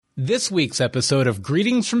This week's episode of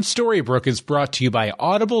Greetings from Storybrooke is brought to you by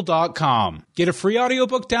Audible.com. Get a free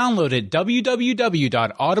audiobook download at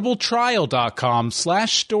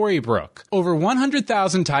www.audibletrial.com/Storybrooke. Over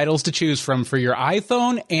 100,000 titles to choose from for your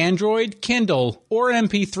iPhone, Android, Kindle, or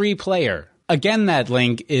MP3 player. Again, that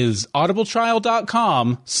link is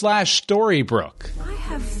audibletrial.com/Storybrooke. I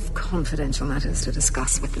have confidential matters to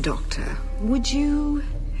discuss with the doctor. Would you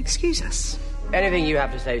excuse us? Anything you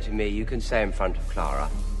have to say to me, you can say in front of Clara.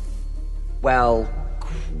 Well,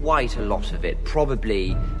 quite a lot of it.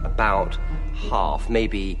 Probably about half,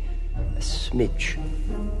 maybe a smidge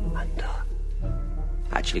under.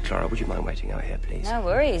 Actually, Clara, would you mind waiting out here, please? No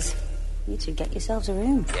worries. You two get yourselves a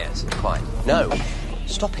room. Yes, quite. No,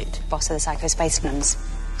 stop it. Boss of the Psycho Spacemans.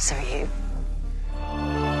 So are you.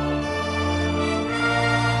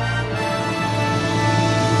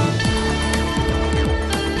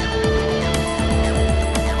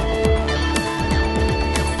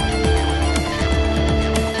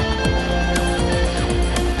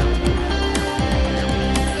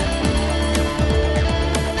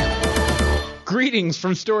 Greetings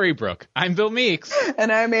from Storybrooke. I'm Bill Meeks. And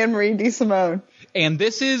I'm Anne-Marie DeSimone. And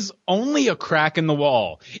this is only a crack in the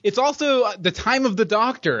wall. It's also the time of the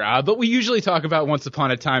doctor, but we usually talk about Once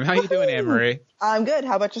Upon a Time. How you doing, Anne-Marie? I'm good.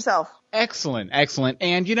 How about yourself? Excellent, excellent.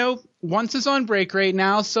 And, you know, Once is on break right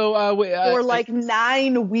now, so... for like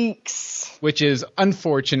 9 weeks. Which is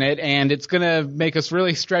unfortunate, and it's going to make us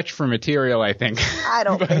really stretch for material, I think. I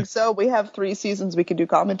don't think so. We have 3 seasons we could do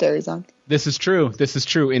commentaries on. This is true. This is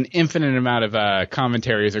true. An infinite amount of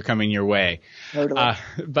commentaries are coming your way. Totally.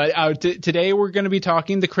 But today we're going to be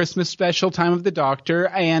talking the Christmas special, Time of the Doctor.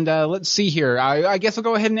 And let's see here. I guess I'll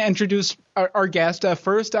go ahead and introduce our guest.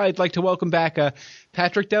 First, I'd like to welcome back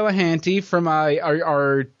Patrick Delahanty from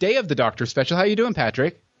our Day of the Doctor special. How you doing,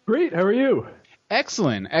 Patrick? Great. How are you?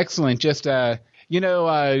 Excellent. Excellent. Just, it's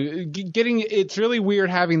really weird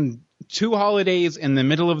having 2 holidays in the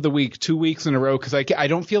middle of the week, 2 weeks in a row, because I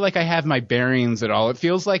don't feel like I have my bearings at all. It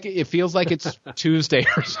feels like it's Tuesday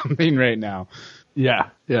or something right now. Yeah,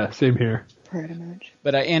 same here. Pretty much.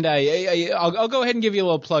 But I'll go ahead and give you a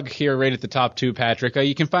little plug here right at the top too, Patrick.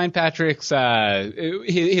 You can find Patrick's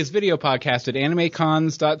his video podcast at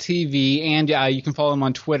animecons.tv, and you can follow him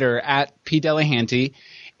on Twitter at @pdelahanty.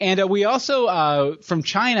 And we also from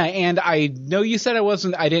China, and I know you said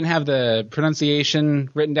I didn't have the pronunciation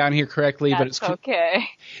written down here correctly, but it's okay.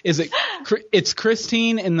 It's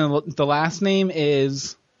Christine, and the last name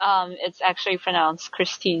is. It's actually pronounced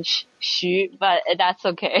Christine Xu, but that's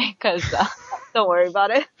okay because don't worry about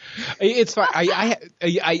it. It's fine.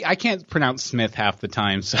 I can't pronounce Smith half the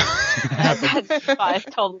time, so that's fine,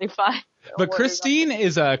 totally fine. But Christine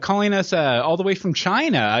is calling us all the way from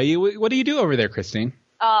China. What do you do over there, Christine?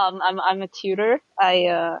 I'm a tutor.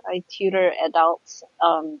 I tutor adults.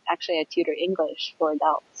 Actually, I tutor English for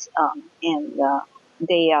adults. And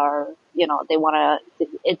they are, they want to.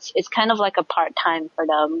 It's kind of like a part-time for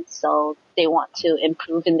them, so they want to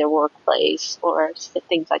improve in their workplace or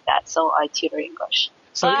things like that. So I tutor English.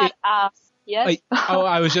 So yes.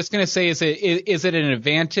 I was just going to say, is it an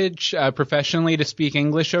advantage professionally to speak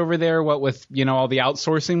English over there? What with all the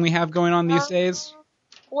outsourcing we have going on these days?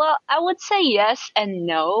 Well, I would say yes and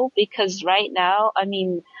no, because right now,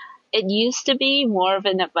 it used to be more of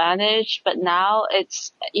an advantage, but now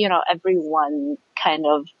it's, everyone kind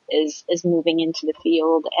of is moving into the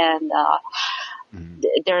field, and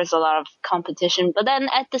there's a lot of competition. But then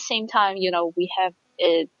at the same time, we have,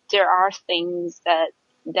 there are things that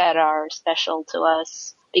are special to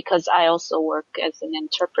us, because I also work as an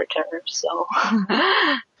interpreter, so.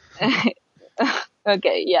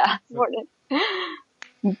 Okay, yeah.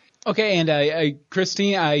 Okay, and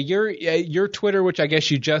Christine, your Twitter, which I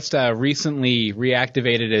guess you just recently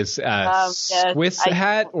reactivated, is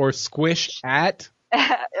Squishhat or Squishhat?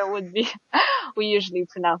 It would be. We usually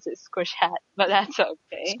pronounce it Squishhat, but that's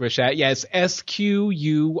okay. Squishhat, yes,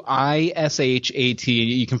 SQUISHAT.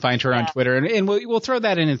 You can find her on Twitter, and we'll throw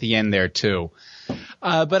that in at the end there too.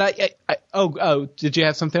 But did you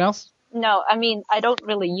have something else? No, I don't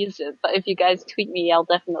really use it, but if you guys tweet me, I'll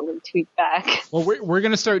definitely tweet back. Well, we're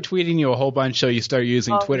going to start tweeting you a whole bunch so you start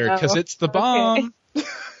using Twitter, because it's the bomb. Okay.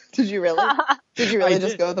 Did you really? Did you really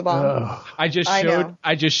just go the bomb? I just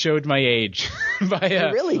showed my age. You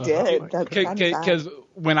really did. Because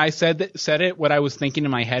when I said it, what I was thinking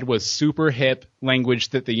in my head was super hip language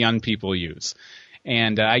that the young people use.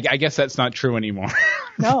 And I guess that's not true anymore.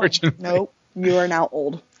 No, you are now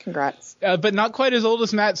old. Congrats. But not quite as old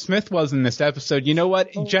as Matt Smith was in this episode. You know what?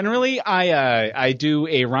 Generally, I do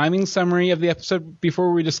a rhyming summary of the episode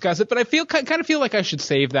before we discuss it, but I kind of feel like I should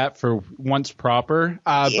save that for once proper.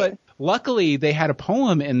 But luckily, they had a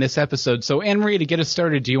poem in this episode. So, Anne-Marie, to get us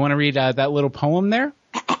started, do you want to read that little poem there?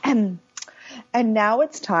 And now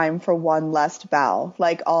it's time for one last bow,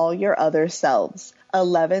 like all your other selves.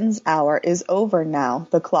 11's hour is over now.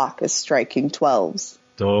 The clock is striking 12's.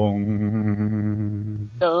 Dong.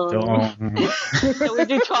 Dong. So we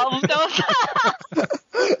do 12 of those?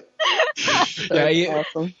 Yeah,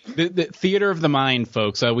 Awesome. the theater of the mind,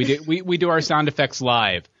 folks. We do our sound effects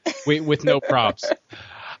live with no props.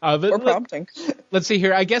 Or prompting. Let's see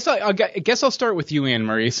here. I guess I'll start with you,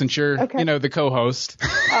 Anne-Marie, since you're the co-host.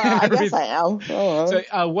 I guess I am. Oh.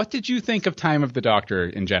 So, what did you think of Time of the Doctor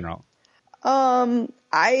in general?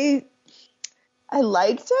 I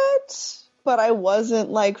liked it, but I wasn't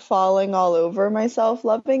like falling all over myself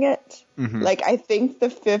loving it. Mm-hmm. Like, I think the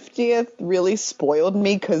 50th really spoiled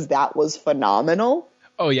me because that was phenomenal.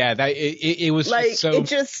 Oh yeah, it was like so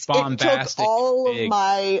it bombastic. It took all of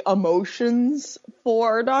my emotions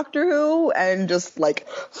for Doctor Who and just like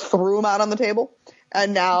threw them out on the table.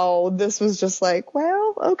 And now this was just like,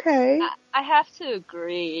 well, okay. I have to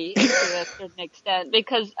agree to a certain extent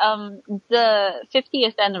because the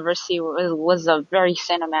 50th anniversary was a very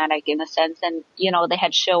cinematic in a sense, and they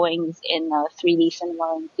had showings in 3D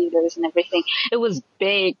cinema and theaters and everything. It was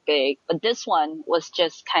big, but this one was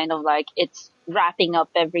just kind of like it's wrapping up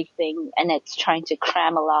everything and it's trying to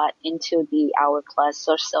cram a lot into the hour plus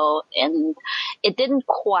or so, and it didn't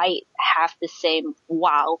quite have the same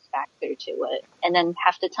wow factor to it. And then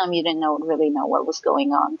half the time you didn't really know what was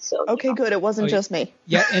going on. So okay, good. It wasn't just me.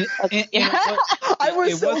 Yeah, I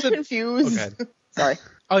was so confused. Okay. Sorry.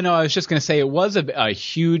 Oh no, I was just gonna say it was a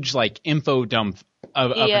huge like info dump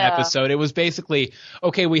of an episode. It was basically,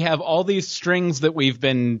 okay, we have all these strings that we've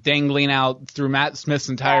been dangling out through Matt Smith's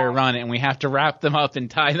entire run, and we have to wrap them up and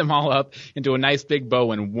tie them all up into a nice big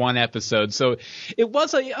bow in one episode. So it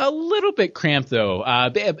was a little bit cramped, though.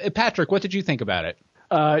 Patrick, what did you think about it?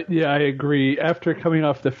 Yeah, I agree. After coming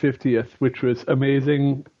off the 50th, which was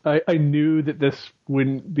amazing, I knew that this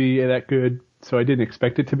wouldn't be that good, so I didn't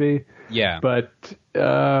expect it to be. Yeah. But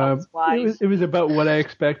it was about what I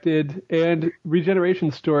expected, and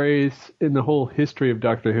regeneration stories in the whole history of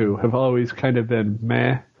Doctor Who have always kind of been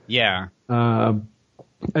meh. Yeah. I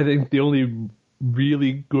think the only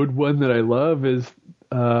really good one that I love is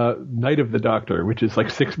Night of the Doctor, which is like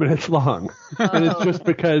 6 minutes long. And it's just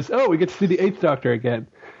because, we get to see the 8th Doctor again.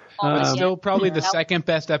 It's still probably the second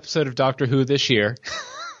best episode of Doctor Who this year.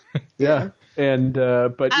 Yeah. And,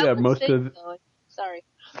 but yeah, most of... Sorry.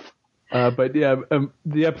 But yeah,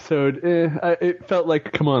 the episode, it felt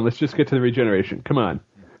like, come on, let's just get to the regeneration. Come on.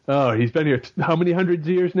 Oh, he's been here how many hundreds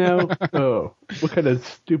of years now? Oh, what kind of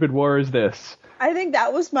stupid war is this? I think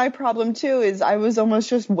that was my problem too, is I was almost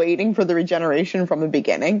just waiting for the regeneration from the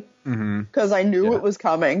beginning. Because I knew it was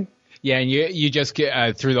coming. Yeah, and you just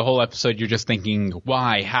get through the whole episode, you're just thinking,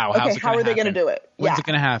 why? How? Okay, how are they going to do it? When's it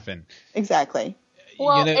going to happen? Exactly.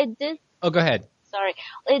 Well, it did... Oh, go ahead. Sorry.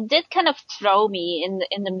 It did kind of throw me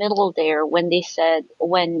in the middle there when they said,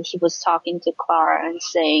 when he was talking to Clara and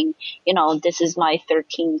saying, this is my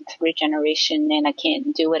 13th regeneration and I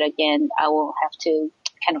can't do it again. I will have to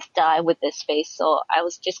kind of die with this face. So I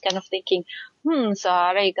was just kind of thinking, so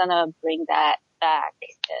are they gonna bring that back?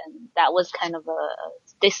 And that was kind of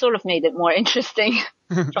they sort of made it more interesting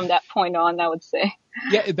from that point on, I would say.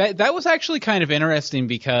 Yeah, that was actually kind of interesting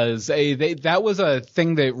because that was a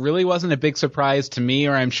thing that really wasn't a big surprise to me,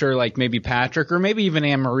 or I'm sure like maybe Patrick or maybe even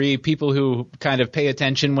Anne-Marie, people who kind of pay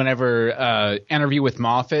attention whenever Interview with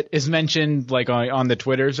Moffat is mentioned, like on the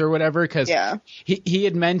Twitters or whatever, because he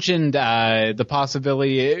had mentioned the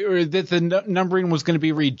possibility or that the numbering was going to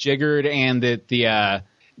be rejiggered and that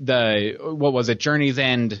the what was it, Journey's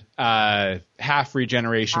End half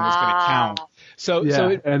regeneration was going to count.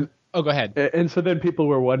 Oh, go ahead. And so then people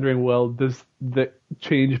were wondering, well, does the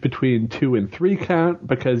change between 2 and 3 count?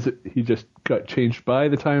 Because he just got changed by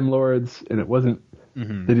the Time Lords, and it wasn't.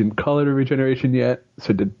 They didn't call it a regeneration yet,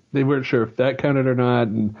 so they weren't sure if that counted or not.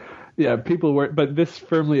 And yeah, people weren't. But this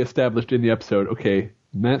firmly established in the episode. Okay,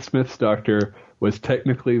 Matt Smith's Doctor was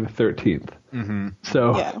technically the 13th.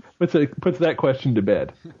 So puts that question to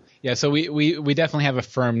bed. Yeah, so we definitely have a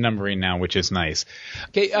firm numbering now, which is nice.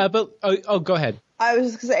 Okay, but go ahead. I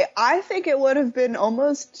was just going to say, I think it would have been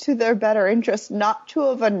almost to their better interest not to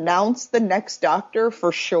have announced the next Doctor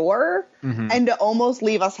for sure, and to almost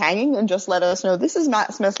leave us hanging and just let us know this is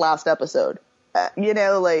Matt Smith's last episode. I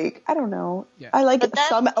don't know. Yeah. I like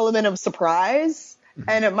some element of surprise,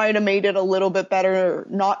 And it might have made it a little bit better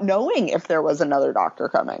not knowing if there was another doctor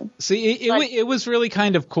coming. See, it was really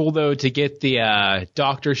kind of cool, though, to get the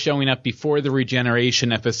doctor showing up before the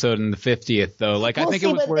regeneration episode in the 50th, though. Like, I think it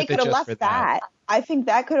was worth it just for that. I think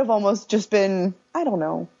that could have almost just been, I don't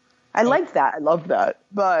know. I liked that. I loved that.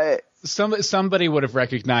 But somebody would have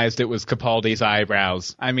recognized it was Capaldi's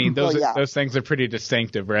eyebrows. I mean, those things are pretty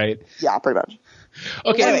distinctive, right? Yeah, pretty much.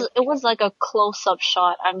 Okay. It was like a close-up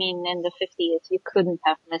shot. I mean, in the 50th, you couldn't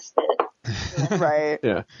have missed it. Right.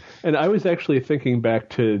 Yeah. And I was actually thinking back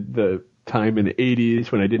to the time in the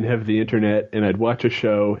 80s when I didn't have the internet and I'd watch a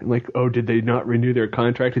show and like, oh, did they not renew their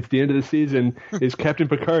contract? It's the end of the season. Is Captain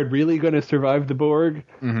Picard really going to survive the Borg?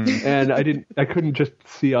 Mm-hmm. And I couldn't just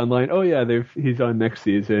see online, oh yeah, he's on next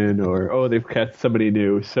season, or oh, they've cast somebody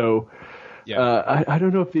new. So I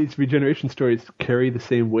don't know if these regeneration stories carry the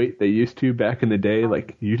same weight they used to back in the day.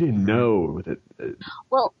 Like, you didn't know that.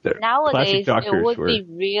 Well, nowadays it would be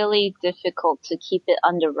really difficult to keep it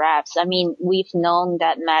under wraps. I mean, we've known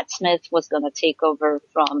that Matt Smith was going to take over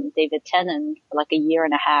from David Tennant for like a year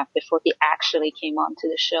and a half before he actually came onto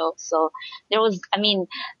the show. So there was, I mean,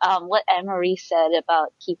 what Emery said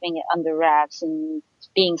about keeping it under wraps and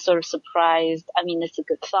being sort of surprised, I mean, it's a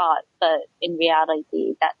good thought, but in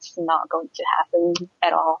reality, that's not going to happen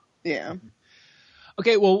at all. Yeah.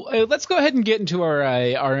 Okay, well, let's go ahead and get into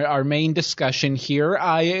our main discussion here.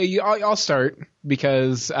 I'll start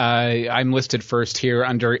because I'm listed first here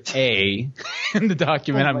under A in the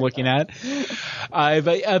document I'm looking at.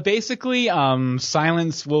 But basically,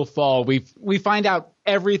 Silence Will Fall. We find out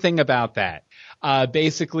everything about that.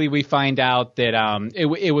 Basically, we find out that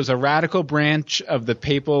it was a radical branch of the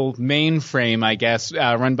papal mainframe, I guess,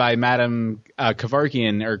 run by Madame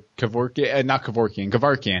Kevorkian,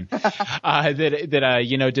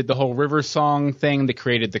 that did the whole River Song thing, that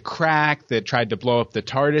created the crack, that tried to blow up the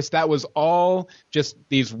TARDIS. That was all just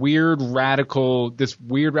this weird radical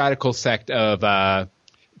sect of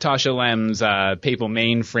Tasha Lem's papal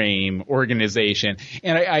mainframe organization.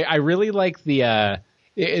 And I really like the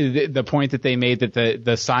point that they made that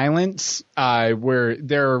the Silence, where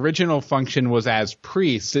their original function was as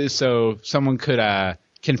priests, so someone could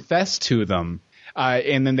confess to them,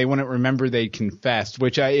 and then they wouldn't remember they'd confessed,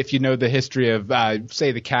 which if you know the history of,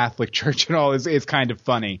 say, the Catholic Church and all, is kind of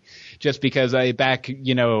funny, just because back,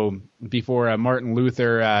 before Martin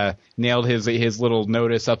Luther nailed his little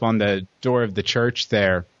notice up on the door of the church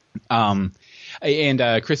there, and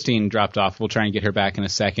Christine dropped off. We'll try and get her back in a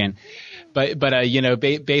second. But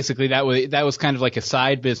basically that was kind of like a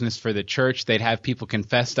side business for the church. They'd have people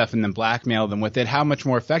confess stuff and then blackmail them with it. How much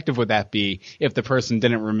more effective would that be if the person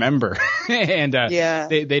didn't remember and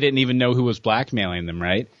they didn't even know who was blackmailing them,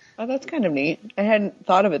 right? Oh, that's kind of neat. I hadn't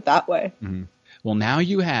thought of it that way. Mm-hmm. Well, now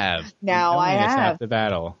you have. Now I have. Half the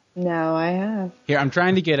battle. Now I have. Here, I'm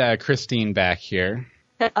trying to get Christine back here.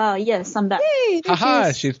 Yes, I'm back. Hey,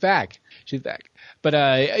 haha, she's back. She's back. But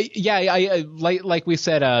I like we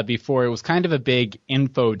said before, it was kind of a big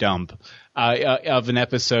info dump of an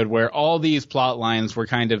episode where all these plot lines were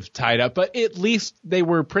kind of tied up, but at least they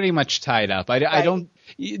were pretty much tied up. Right. I don't.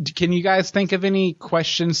 Can you guys think of any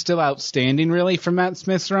questions still outstanding, really, from Matt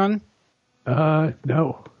Smith's run?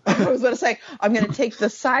 No. I was going to say, I'm going to take the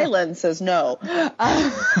silence as no.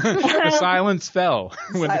 The silence fell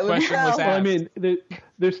when the question was asked. Well, I mean,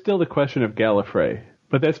 there's still the question of Gallifrey.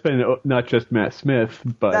 But that's been not just Matt Smith,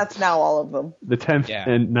 but that's now all of them. The 10th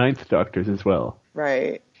and 9th Doctors as well.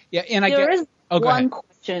 Right. Yeah, and there is one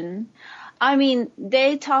question. I mean,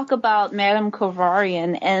 they talk about Madame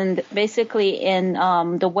Kovarian, and basically in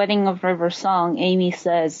The Wedding of River Song, Amy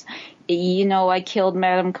says, I killed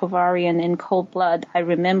Madame Kovarian in cold blood. I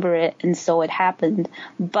remember it, and so it happened.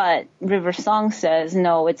 But River Song says,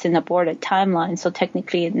 no, it's an aborted timeline, so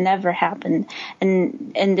technically it never happened.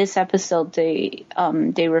 And in this episode, they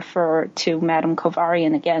refer to Madame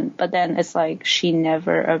Kovarian again, but then it's like she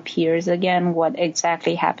never appears again. What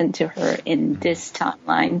exactly happened to her in this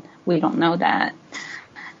timeline? We don't know that.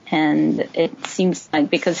 And it seems like,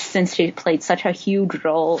 because since she played such a huge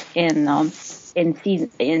role in series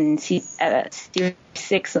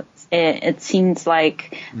 6, it seems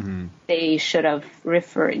like they should have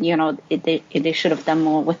referred. They should have done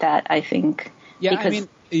more with that, I think. Yeah, because, I mean,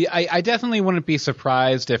 I definitely wouldn't be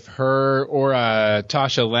surprised if her or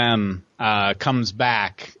Tasha Lem comes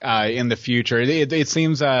back in the future. It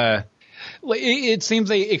seems. It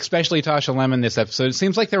seems like, especially Tasha Lem in this episode, it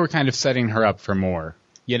seems like they were kind of setting her up for more.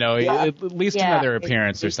 At least another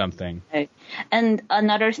appearance or something. And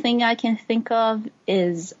another thing I can think of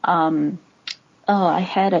is, I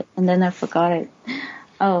had it and then I forgot it.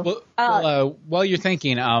 While you're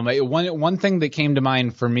thinking, one thing that came to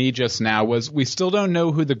mind for me just now was we still don't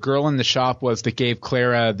know who the girl in the shop was that gave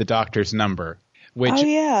Clara the doctor's number. Which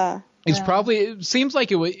it's probably, it seems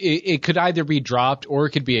like it could either be dropped or it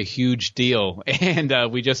could be a huge deal,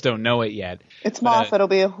 and we just don't know it yet. It's Moffat. It'll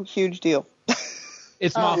be a huge deal.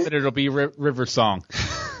 It's Moffat. It'll be River Song.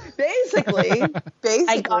 Basically.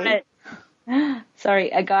 I got it.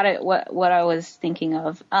 Sorry, I got it. What I was thinking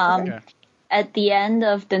of. At the end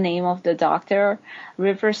of The Name of the Doctor,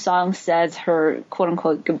 River Song says her quote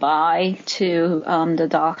unquote goodbye to the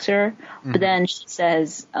Doctor, but then she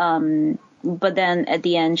says. But then at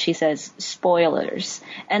the end she says spoilers,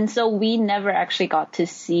 and so we never actually got to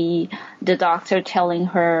see the Doctor telling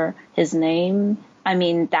her his name. I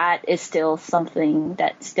mean, that is still something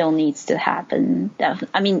that still needs to happen.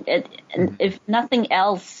 If nothing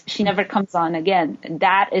else, she never comes on again.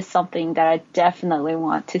 That is something that I definitely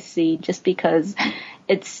want to see, just because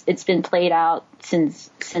it's been played out since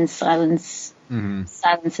Silence in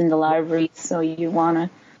the Library. So you wanna.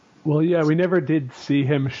 Well, yeah, we never did see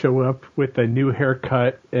him show up with a new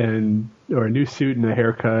haircut or a new suit and a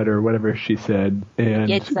haircut or whatever she said, and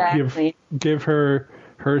give her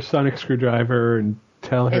sonic screwdriver and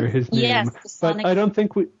tell her his name. Yes, but I don't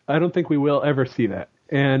think we will ever see that,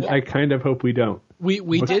 and I kind of hope we don't.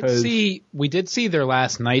 We did see their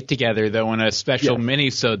last night together though in a special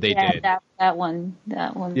mini-sode they did. That one.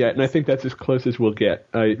 Yeah, and I think that's as close as we'll get.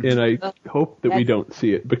 I hope that we don't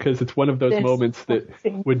see it, because it's one of those moments that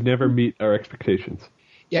would never meet our expectations.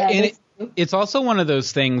 Yeah, and it's also one of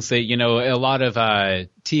those things that, a lot of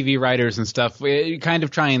TV writers and stuff kind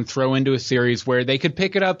of try and throw into a series where they could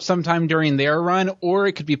pick it up sometime during their run, or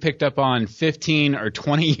it could be picked up on 15 or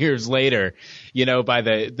 20 years later, by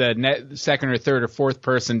the second or third or fourth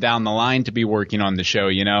person down the line to be working on the show,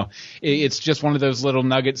 It's just one of those little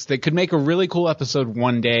nuggets that could make a really cool episode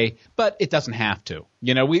one day, but it doesn't have to.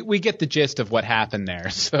 We get the gist of what happened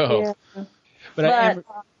there. So,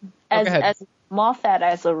 as Moffat,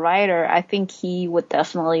 as a writer, I think he would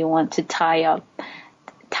definitely want to tie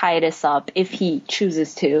this up if he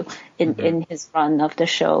chooses to in his run of the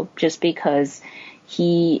show, just because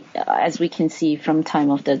he, as we can see from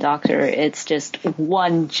Time of the Doctor, it's just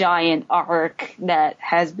one giant arc that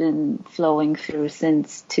has been flowing through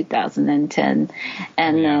since 2010,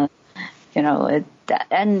 and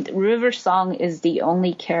and River Song is the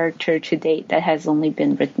only character to date that has only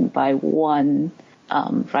been written by one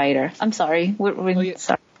writer. I'm sorry.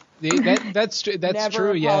 Sorry. That's Never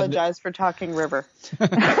true. Apologize for talking River.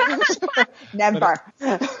 Never.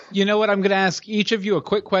 You know what? I'm going to ask each of you a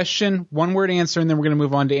quick question, one word answer, and then we're going to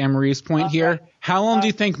move on to Anne-Marie's point here. How long do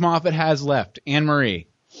you think Moffat has left? Anne-Marie.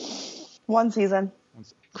 1 season.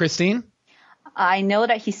 Christine? I know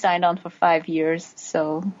that he signed on for 5 years,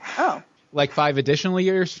 so. Oh. Like 5 additional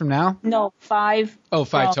years from now? No, 5. Oh,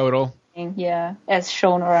 5 total. Yeah, as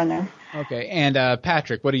showrunner. Okay, and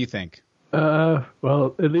Patrick, what do you think?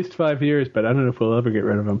 Well, at least 5 years, but I don't know if we'll ever get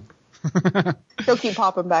rid of him. He'll keep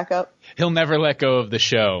popping back up. He'll never let go of the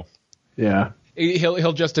show. Yeah.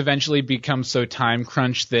 He'll just eventually become so time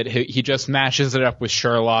crunched that he just mashes it up with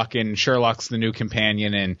Sherlock, and Sherlock's the new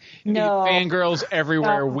companion, and fangirls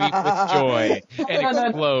everywhere weep with joy and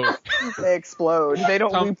explode. They explode. They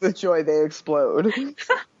don't weep with joy, they explode.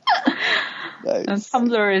 Nice. And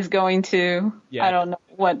Tumblr is going to, I don't know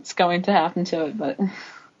what's going to happen to it, but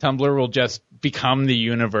Tumblr will just become the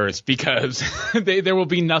universe, because there will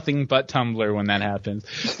be nothing but Tumblr when that happens.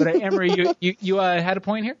 But Anne-Marie, you had a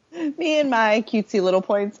point here? Me and my cutesy little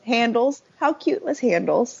points. Handles. How cute was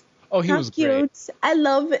Handles? Oh, he was cute. Great. I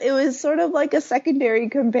love it. It was sort of like a secondary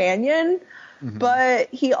companion, but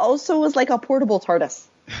he also was like a portable TARDIS.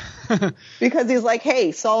 Because he's like,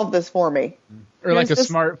 hey, solve this for me. Or like a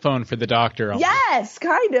smartphone for the Doctor. Yes,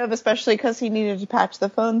 kind of, especially because he needed to patch the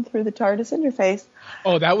phone through the TARDIS interface.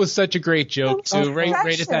 Oh, that was such a great joke, too. Right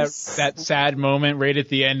at that sad moment, right at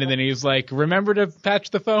the end, and then he's like, remember to patch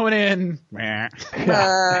the phone in. I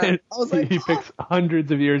was like, he picks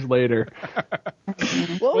hundreds of years later.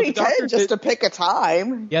 Well, he did just to pick a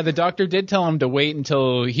time. Yeah, the Doctor did tell him to wait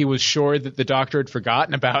until he was sure that the Doctor had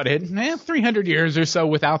forgotten about it. 300 years or so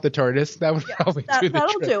without the TARDIS, that would probably do the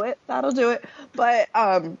trick. That'll do it. But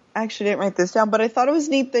I actually didn't write this down, but I thought it was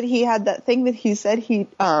neat that he had that thing that he said he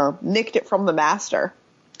nicked it from the Master.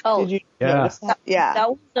 Oh, did you notice that? Yeah. That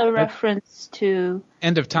was a reference to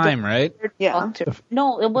End of Time, right? Yeah.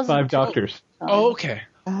 No, it wasn't. 5 Doctors. Oh, okay.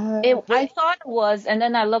 I thought it was, and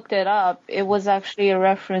then I looked it up. It was actually a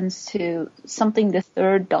reference to something the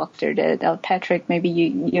 3rd Doctor did. Patrick, maybe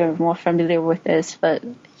you're more familiar with this, but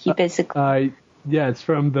he basically... Yeah, it's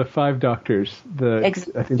from the Five Doctors. I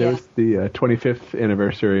think that yeah. was the 25th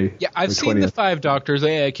anniversary. Yeah, I've or seen the 20th. Five Doctors.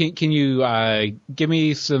 Can you give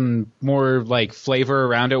me some more like flavor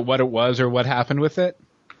around it? What it was or what happened with it?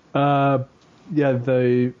 Yeah,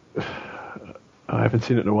 I haven't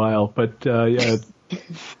seen it in a while, but yeah.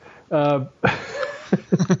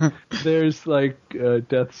 There's like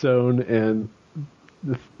Death Zone, and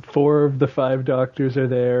the 4 of the 5 doctors are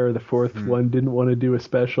there. The 4th one didn't want to do a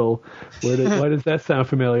special. Why does that sound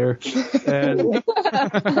familiar? And,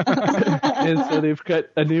 and so they've got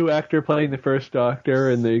a new actor playing the first Doctor,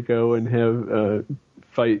 and they go and have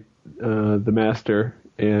fight the Master.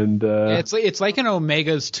 And It's like an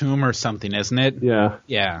Omega's tomb or something, isn't it? yeah.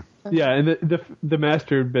 Yeah. Yeah, and the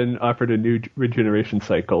Master had been offered a new regeneration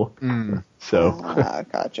cycle. So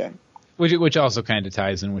Gotcha. Which also kind of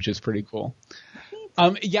ties in, which is pretty cool.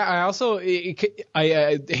 Yeah, I also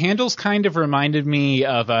Handles kind of reminded me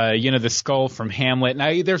of the skull from Hamlet.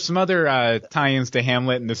 And there's some other tie-ins to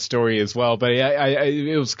Hamlet in this story as well, but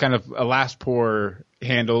it was kind of a last poor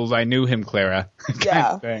Handles. I knew him, Clara. Yeah. Kind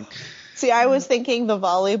of thing. See, I was thinking the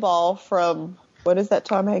volleyball from, what is that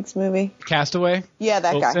Tom Hanks movie? Castaway. Yeah,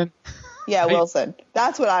 that Wilson. guy. Yeah, Wilson.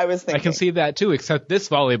 That's what I was thinking. I can see that too, except this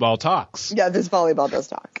volleyball talks. Yeah, this volleyball does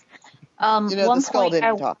talk. The skull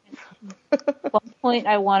didn't talk. One point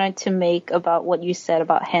I wanted to make about what you said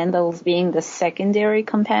about Handles being the secondary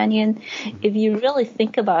companion. If you really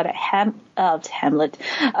think about it, Hamlet,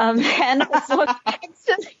 Handles was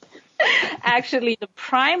actually the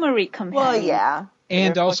primary companion. Well, yeah.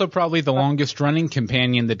 And also probably the longest running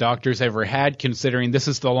companion the Doctor's ever had, considering this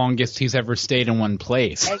is the longest he's ever stayed in one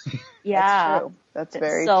place. Yeah. That's true. That's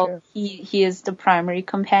very so true. he is the primary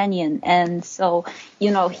companion, and so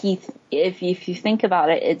if you think about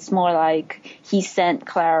it, it's more like he sent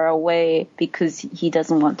Clara away because he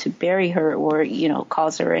doesn't want to bury her or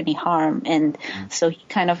cause her any harm, and so he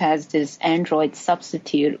kind of has this android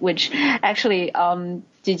substitute, which actually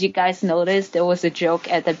did you guys notice there was a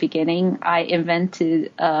joke at the beginning? I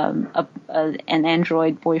invented an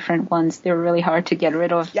android boyfriend once. They're really hard to get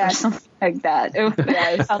rid of or something like that.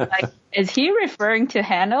 Yes. I was like, is he referring to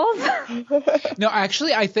Handles? No,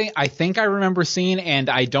 actually, I think I remember seeing, and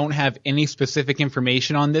I don't have any specific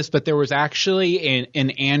information on this, but there was actually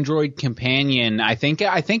an android companion. I think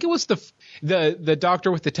it was the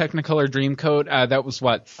Doctor with the Technicolor Dreamcoat. That was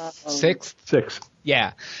what, 6th? 6.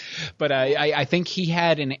 Yeah, but I think he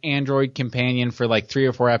had an android companion for like 3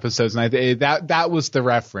 or 4 episodes, and that was the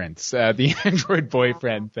reference, the android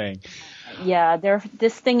boyfriend thing. Yeah,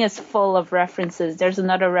 this thing is full of references. There's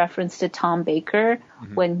another reference to Tom Baker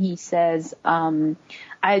when he says,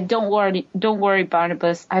 "I don't worry,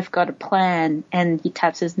 Barnabas. I've got a plan," and he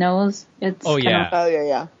taps his nose. Oh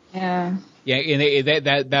yeah. Yeah. Yeah,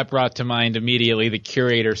 and that brought to mind immediately the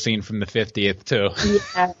curator scene from the 50th too.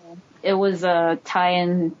 Yeah, it was a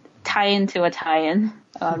tie-in to a tie-in,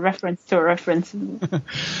 reference to a reference.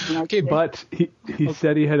 Okay, but he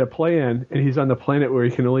said he had a plan, and he's on the planet where he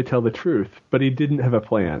can only tell the truth, but he didn't have a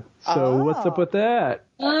plan. So what's up with that?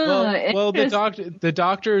 Well, the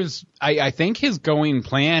Doctor's, I think his going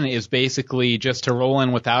plan is basically just to roll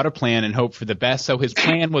in without a plan and hope for the best. So his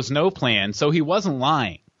plan was no plan, so he wasn't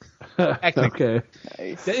lying. Okay.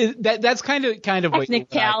 Nice. That's kind of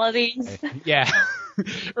Technicalities. Yeah.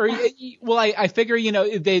 Or well, I figure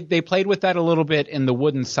they played with that a little bit in the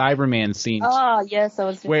Wooden Cyberman scene. Oh yes, I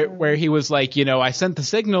was where he was like, I sent the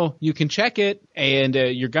signal, you can check it, and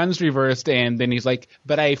your gun's reversed, and then he's like,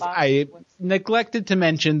 but I neglected to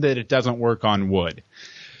mention that it doesn't work on wood.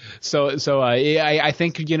 So I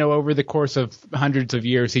think over the course of hundreds of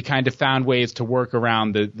years, he kind of found ways to work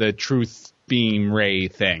around the truth beam ray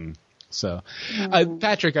thing. So,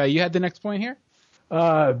 Patrick, you had the next point here?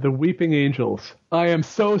 The Weeping Angels. I am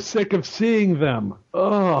so sick of seeing them.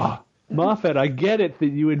 Oh, Moffat, I get it that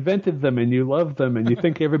you invented them and you love them and you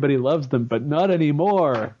think everybody loves them, but not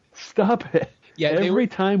anymore. Stop it. Yeah, every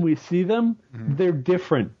time we see them, they're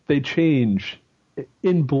different. They change.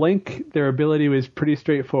 In Blink, their ability was pretty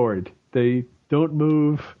straightforward. They don't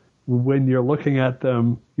move when you're looking at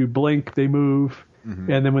them. You blink, they move.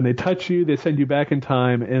 And then when they touch you, they send you back in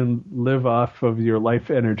time and live off of your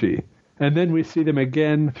life energy. And then we see them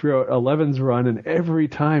again throughout 11's run, and every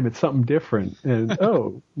time it's something different. And,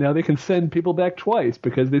 now they can send people back twice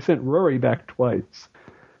because they sent Rory back twice.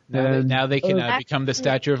 Now they can become the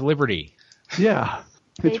Statue of Liberty. Yeah.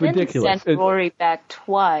 It's ridiculous. They didn't send Rory back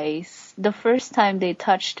twice. The first time they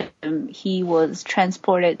touched him, he was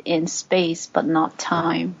transported in space, but not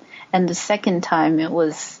time. And the second time,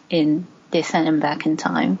 they sent him back in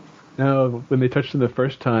time. No, when they touched him the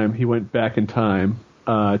first time, he went back in time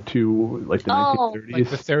to like the 1930s. Like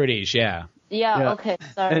the 30s, yeah. Yeah. Okay.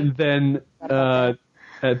 Sorry. And then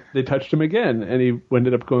they touched him again, and he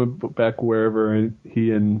ended up going back wherever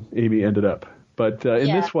he and Amy ended up. But in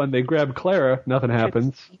this one, they grab Clara, nothing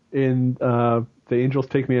happens. In The Angels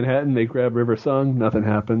Take Manhattan, they grab River Song, nothing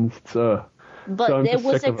happens. But it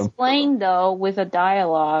was explained, though, with a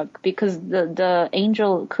dialogue, because the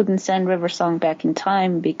angel couldn't send River Song back in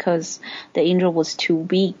time because the angel was too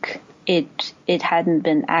weak. It hadn't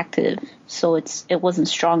been active, so it wasn't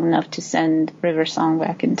strong enough to send River Song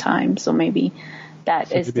back in time. So maybe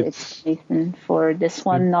that is the explanation for this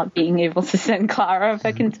one not being able to send Clara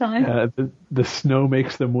back in time. The snow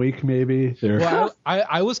makes them weak, maybe. Well,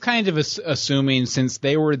 I was kind of assuming, since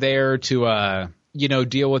they were there to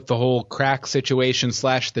deal with the whole crack situation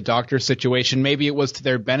 / the doctor situation, maybe it was to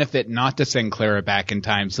their benefit not to send Clara back in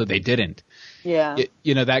time, so they didn't. Yeah.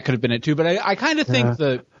 That could have been it too. But I kind of think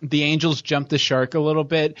the Angels jumped the shark a little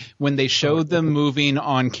bit when they showed them moving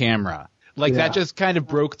on camera. That just kind of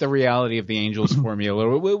broke the reality of the Angels for me a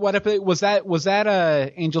little bit. What if was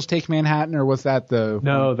that Angels Take Manhattan, or was that the?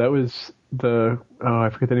 No, that was I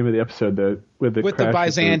forget the name of the episode. With the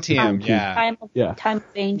Byzantium. Time of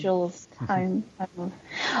Angels. Time of.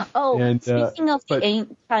 Oh, and, speaking of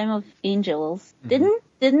Time of Angels,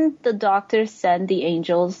 didn't the Doctor send the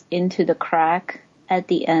Angels into the crack at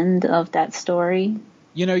the end of that story?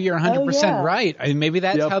 You're 100% right. I mean, maybe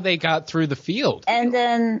that's how they got through the field. And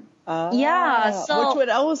then. Which would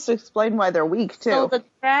also explain why they're weak too. So the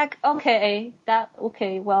crack, well,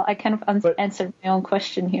 I kind of answered my own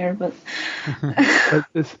question here, but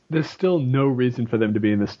there's still no reason for them to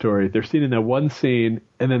be in the story. They're seen in that one scene,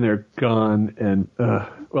 and then they're gone, and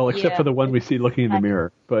except for the one we see looking in the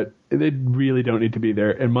mirror, but they really don't need to be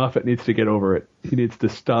there. And Moffat needs to get over it. He needs to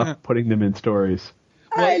stop putting them in stories.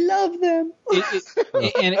 I love them.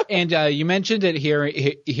 And you mentioned it here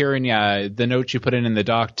in the notes you put in the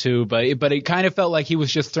doc too, but it kind of felt like he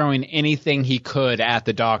was just throwing anything he could at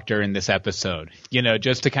the Doctor in this episode.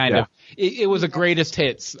 Just to kind of it was a greatest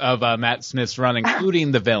hits of Matt Smith's run,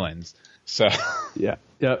 including the villains. So yeah.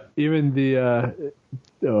 Even the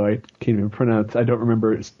I can't even pronounce. I don't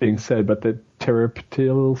remember it being said, but the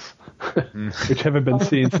pterodactyls, which haven't been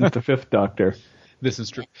seen since the Fifth Doctor. This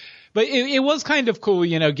is true. But it was kind of cool,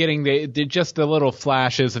 getting just the little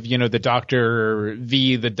flashes of, the Doctor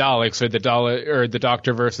v. the Daleks, or the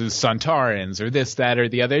Doctor versus Sontarans, or this, that, or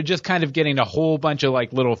the other. Just kind of getting a whole bunch of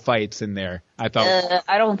little fights in there. I thought.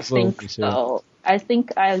 I don't think so. I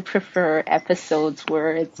think I prefer episodes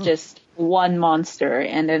where it's just one monster,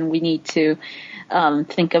 and then we need to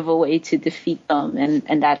think of a way to defeat them,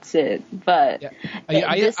 and that's it. But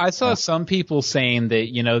I saw some people saying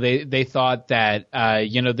that they thought that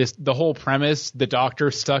the whole premise, the Doctor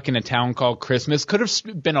stuck in a town called Christmas, could have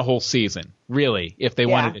been a whole season, really, if they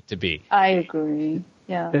wanted it to be. I agree.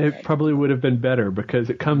 Yeah, it probably would have been better, because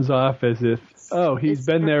it comes off as if he's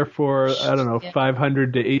been there for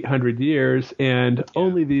 500 to 800 years, and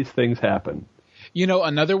only these things happen.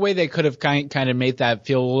 Another way they could have kind of made that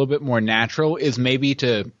feel a little bit more natural is maybe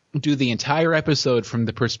to do the entire episode from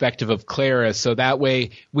the perspective of Clara, so that way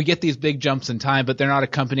we get these big jumps in time, but they're not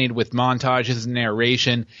accompanied with montages and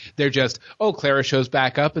narration. They're just, Clara shows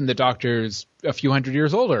back up and the Doctor's a few hundred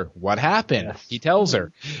years older. What happened? Yes. He tells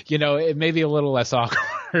her. It may be a little less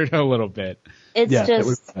awkward a little bit. That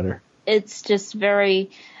would be better. It's just very...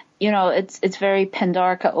 it's very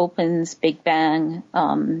Pandorica Opens Big Bang,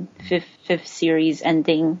 fifth series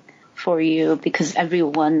ending for you, because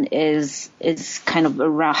everyone is kind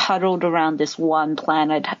of huddled around this one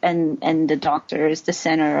planet, and the Doctor is the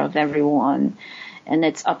center of everyone, and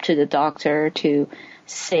it's up to the Doctor to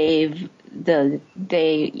save the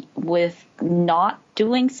day with not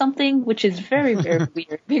doing something, which is very, very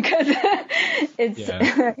weird, because it's...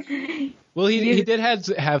 Yeah. Well, he did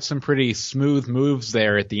have some pretty smooth moves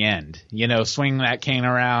there at the end. Swinging that cane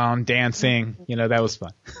around, dancing. That was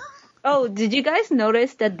fun. Oh, did you guys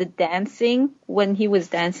notice that the dancing, when he was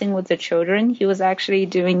dancing with the children, he was actually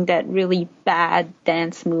doing that really bad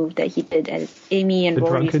dance move that he did at Amy and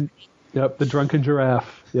Rory's. The drunken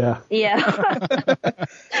giraffe. Yeah. Yeah.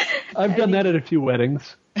 I've done that at a few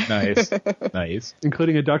weddings. Nice.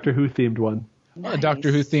 Including a Doctor Who themed one. Nice. A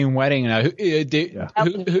Doctor Who themed wedding.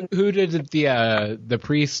 Who did the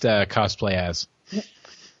priest cosplay as?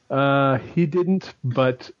 He didn't,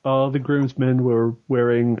 but all the groomsmen were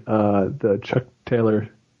wearing the Chuck Taylor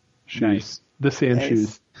shoes, nice. The sand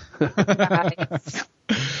shoes. Nice.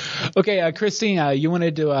 Okay, Christine, you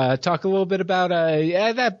wanted to talk a little bit about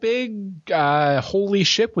that big holy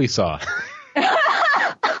ship we saw.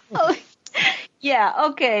 Yeah,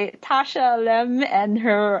 okay. Tasha Lem and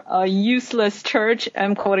her useless church.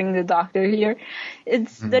 I'm quoting the doctor here.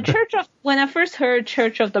 It's the Church of, when I first heard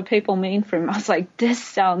Church of the Papal Mainframe, I was like, this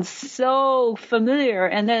sounds so familiar.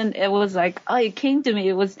 And then it was like, oh, it came to me.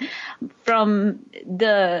 It was from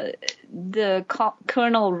the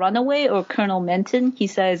Colonel Runaway or Colonel Menton. He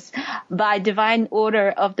says, by divine order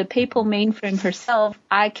of the Papal Mainframe herself,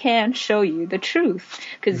 I can show you the truth.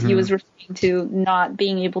 Because he was referring to not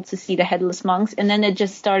being able to see the headless monks. And then it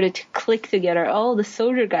just started to click together. Oh, the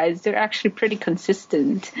soldier guys, they're actually pretty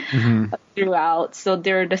consistent throughout. So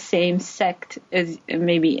they're the same sect as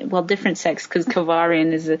maybe, well, different sects because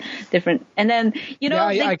Kavarian is a different. And then, you know.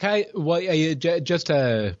 Just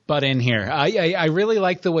to butt in here, I really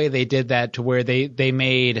like the way they did that, to where they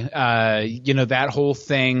made, that whole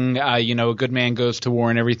thing, a good man goes to war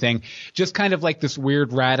and everything, just kind of like this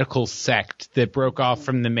weird radical sect that broke off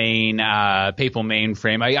from the main Papal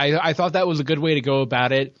Mainframe. I thought that was a good way to go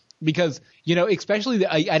about it, because, especially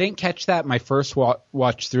I didn't catch that my first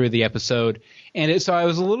watch through the episode. And so I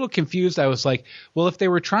was a little confused. I was like, well, if they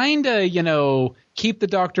were trying to, keep the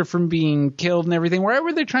doctor from being killed and everything, why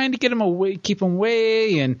were they trying to get him away, keep him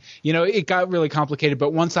away? And, it got really complicated.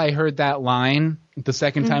 But once I heard that line the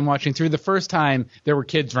second time watching through, the first time there were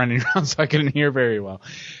kids running around, so I couldn't hear very well.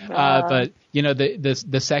 But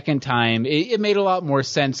the second time it made a lot more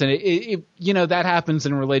sense. And it that happens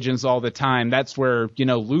in religions all the time. That's where,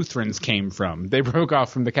 Lutherans came from. They broke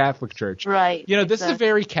off from the Catholic Church. Right. This is a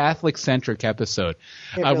very Catholic centric episode.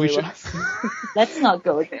 Really we should. Let's not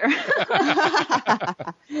go there.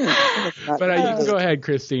 But you can go ahead,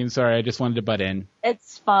 Christine. Sorry, I just wanted to butt in.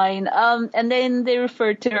 It's fine. And then they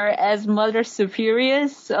referred to her as Mother Superior.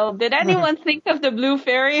 So did anyone think of the Blue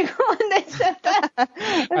Fairy when they said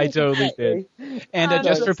that? I totally did. And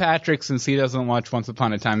just for Patrick, since he doesn't watch Once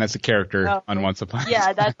Upon a Time, that's a character on Once Upon a Time.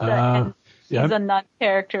 Yeah, that's and he's a nun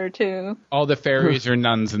character too. All the fairies are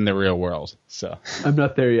nuns in the real world. So I'm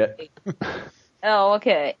not there yet. Oh,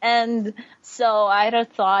 okay. And so I'd have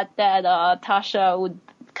thought that Tasha would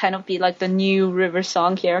kind of be like the new River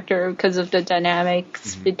Song character because of the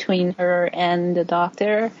dynamics between her and the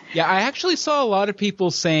Doctor. Yeah, I actually saw a lot of people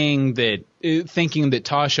saying that, thinking that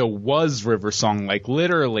Tasha was River Song, like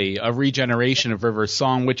literally a regeneration of River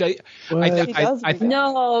Song, which I No,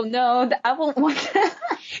 I won't want that.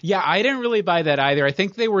 Yeah, I didn't really buy that either. I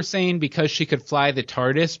think they were saying because she could fly the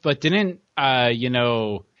TARDIS, but didn't, I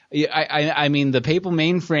mean, the Papal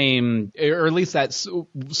Mainframe, or at least that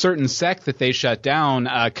certain sect that they shut down,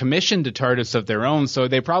 commissioned a TARDIS of their own, so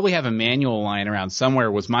they probably have a manual lying around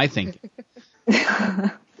somewhere, was my thinking.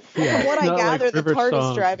 From what I gather, like the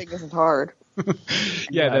TARDIS driving isn't hard.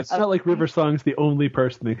 That's not like River Song's the only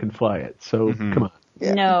person that can fly it, so come on.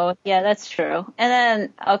 Yeah. No, yeah, that's true. And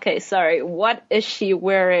then, okay, sorry, what is she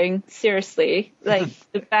wearing? Seriously, like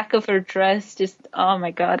the back of her dress, just, oh my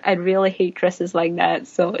God, I really hate dresses like that.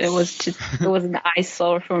 So it was an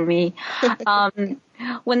eyesore for me.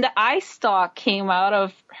 When the eye stalk came out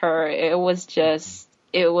of her, it was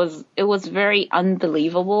very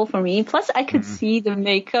unbelievable for me. Plus, I could see the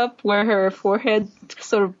makeup where her forehead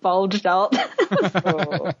sort of bulged out.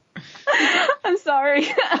 I'm sorry.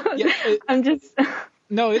 I'm just.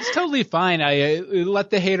 No, it's totally fine. I let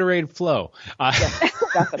the haterade flow.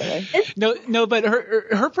 Definitely. No, but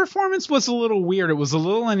her performance was a little weird. It was a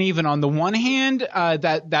little uneven. On the one hand,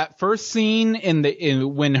 that first scene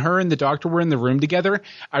when her and the Doctor were in the room together,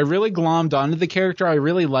 I really glommed onto the character. I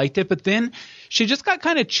really liked it, but then she just got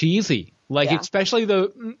kind of cheesy. Especially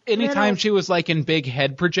anytime she was like in big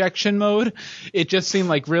head projection mode, it just seemed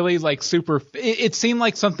like really like super. It seemed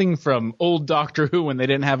like something from old Doctor Who when they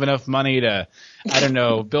didn't have enough money to, I don't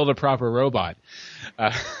know, build a proper robot.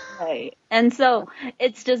 Right. And so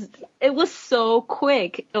it was so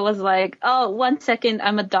quick. It was like, oh, 1 second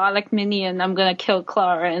I'm a Dalek minion, I'm going to kill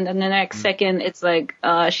Clara. And then the next second it's like,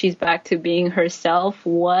 she's back to being herself.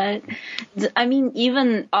 What? I mean,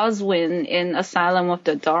 even Oswin in Asylum of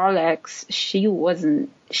the Daleks, she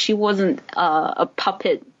wasn't a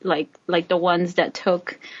puppet like the ones that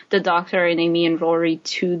took the Doctor and Amy and Rory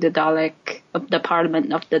to the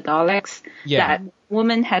Parliament of the Daleks. Yeah. That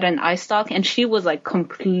woman had an eye stalk, and she was like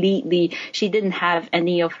she didn't have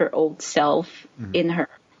any of her old self in her.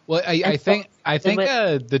 Well, I think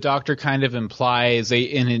the Doctor kind of implies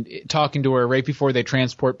in talking to her right before they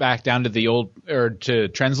transport back down to to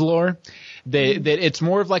Trenzalore that it's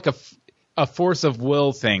more of like a force of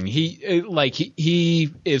will thing.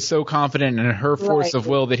 He is so confident in her force of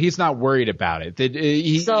will that he's not worried about it. That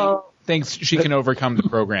he thinks she can overcome the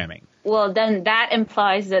programming. Well, then that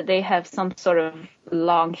implies that they have some sort of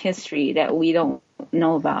long history that we don't don't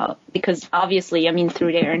know about, because obviously, I mean,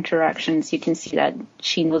 through their interactions, you can see that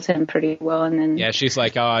she knows him pretty well, and then Yeah, she's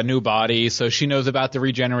like, a new body, so she knows about the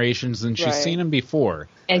regenerations, and she's Right. seen him before.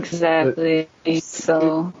 exactly.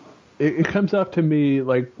 So It comes off to me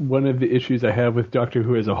like one of the issues I have with Doctor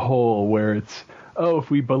Who as a whole, where it's, oh, if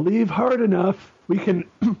we believe hard enough, we can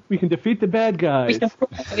defeat the bad guys.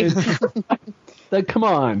 It's like, come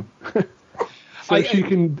on. So she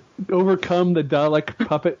can overcome the Dalek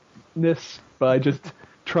puppetness by just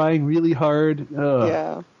trying really hard.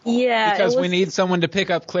 Ugh. Yeah. Because we need someone to pick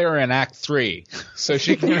up Clara in Act 3, so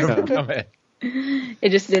she can overcome it. it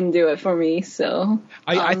just didn't do it for me. So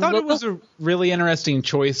I thought it was a really interesting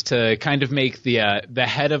choice to kind of make the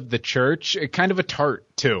head of the church kind of a tart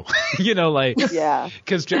too. Yeah.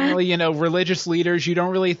 Because generally, religious leaders, you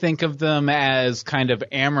don't really think of them as kind of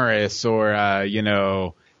amorous or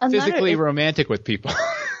physically romantic with people.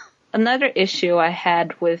 another issue I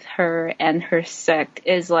had with her and her sect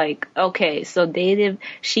is like, okay, so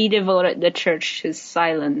she devoted the church to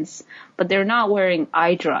silence, but they're not wearing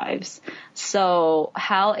eye drives. So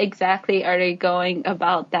how exactly are they going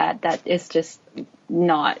about that? That is just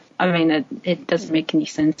not, I mean, it doesn't make any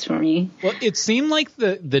sense for me. Well, it seemed like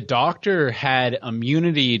the doctor had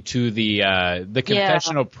immunity to the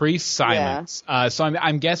confessional priest silence. Yeah. So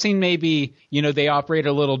I'm guessing maybe, they operate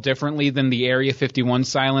a little differently than the Area 51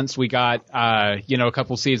 silence we got, a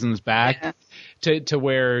couple seasons back. Yeah. To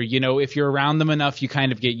where, if you're around them enough, you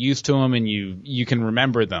kind of get used to them and you can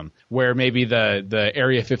remember them. Where maybe the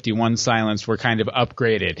Area 51 silence were kind of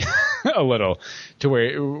upgraded a little to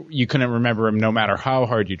where you couldn't remember them no matter how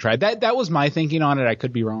hard you tried. That was my thinking on it. I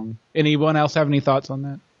could be wrong. Anyone else have any thoughts on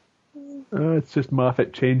that? It's just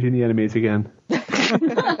Moffat changing the enemies again.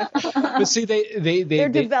 But see, They're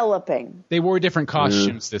developing. They wore different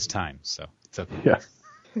costumes this time, so it's okay. Yeah.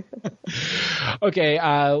 Okay,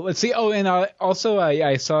 let's see. Oh, and also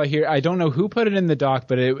I saw here, I don't know who put it in the doc,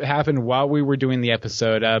 but it happened while we were doing the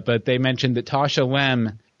episode, but they mentioned that Tasha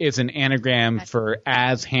Lem is an anagram for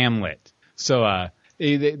as Hamlet. So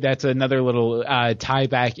that's another little tie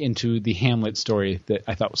back into the Hamlet story that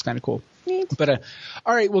I thought was kind of cool. Neat. But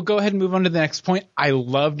all right, we'll go ahead and move on to the next point. I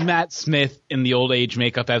loved Matt Smith in the old age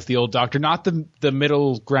makeup as the old Doctor, not the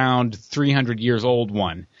middle ground 300 years old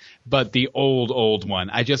one, but the old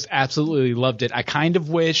one. I just absolutely loved it. I kind of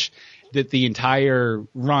wish that the entire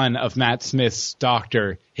run of Matt Smith's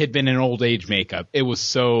Doctor had been in old age makeup. It was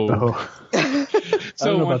so I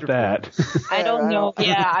don't know wonderful. About that. I don't know.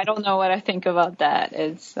 Yeah, I don't know what I think about that.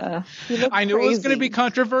 It's I knew it was going to be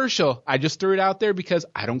controversial. I just threw it out there because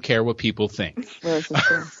I don't care what people think.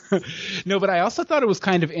 No, but I also thought it was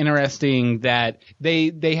kind of interesting that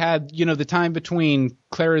they had, the time between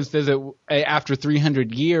Clara's visit after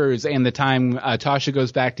 300 years and the time Tasha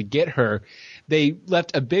goes back to get her. They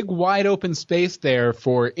left a big wide open space there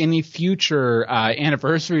for any future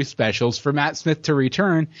anniversary specials for Matt Smith to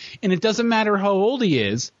return. And it doesn't matter how old he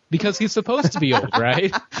is because he's supposed to be old,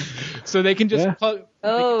 right? So they can just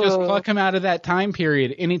pluck him out of that time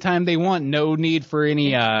period anytime they want. No need for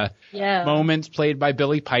any moments played by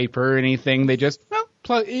Billy Piper or anything. They just,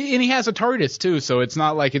 and he has a TARDIS too, so it's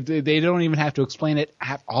not like they don't even have to explain it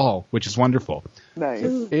at all, which is wonderful. Nice.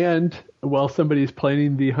 And while somebody's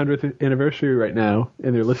planning the 100th anniversary right now,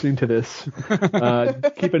 and they're listening to this,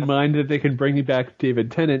 keep in mind that they can bring you back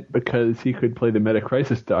David Tennant because he could play the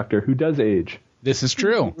Meta-Crisis Doctor who does age. This is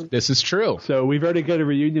true. This is true. So we've already got a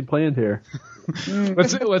reunion planned here.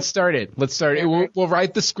 Let's start it. We'll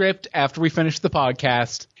write the script after we finish the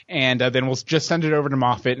podcast, and then we'll just send it over to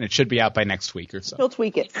Moffat, and it should be out by next week or so. He'll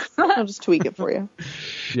tweak it. I'll just tweak it for you.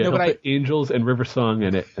 Yeah, No, he'll but put Angels and River Song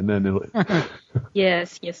in it, and then it'll...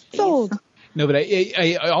 yes, please. Sold. No, but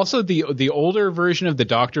I also the older version of the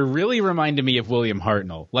Doctor really reminded me of William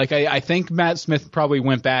Hartnell. Like I think Matt Smith probably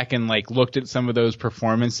went back and looked at some of those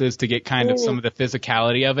performances to get kind of some of the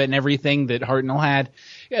physicality of it and everything that Hartnell had.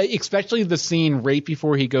 Especially the scene right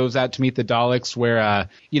before he goes out to meet the Daleks, where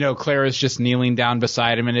Clara's just kneeling down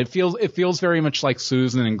beside him, and it feels very much like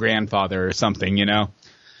Susan and Grandfather or something,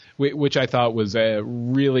 which I thought was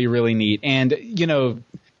really, really neat. And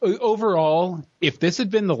overall, if this had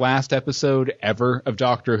been the last episode ever of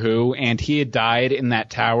Doctor Who and he had died in that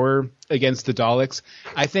tower against the Daleks,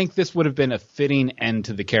 I think this would have been a fitting end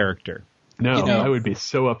to the character. No, I would be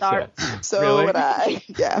so upset. So Really? would I.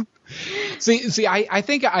 Yeah. See, I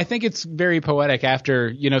think it's very poetic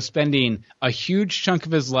after, spending a huge chunk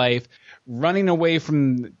of his life running away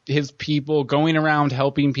from his people, going around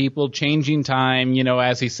helping people, changing time,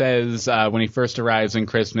 as he says when he first arrives in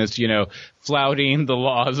Christmas, flouting the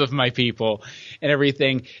laws of my people and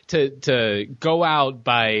everything, to go out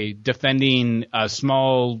by defending a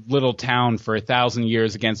small little town for 1,000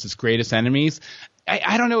 years against its greatest enemies.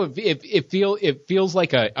 I don't know if it feels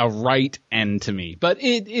like a right end to me, but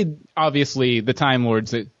it obviously the Time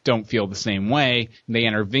Lords don't feel the same way. They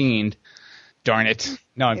intervened. Darn it.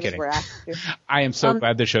 No, I'm kidding. I am so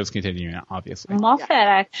glad the show's continuing, obviously. Moffat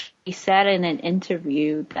actually said in an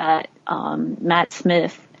interview that Matt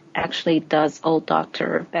Smith actually does Old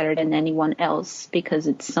Doctor better than anyone else because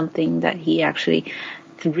it's something that he actually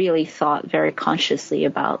really thought very consciously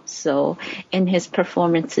about. So in his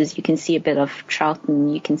performances, you can see a bit of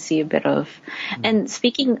Troughton, you can see a bit of, and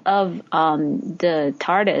speaking of the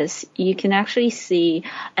TARDIS, you can actually see,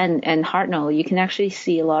 and Hartnell, you can actually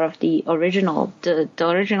see a lot of the original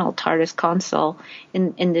TARDIS console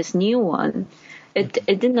in this new one. It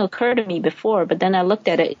didn't occur to me before, but then I looked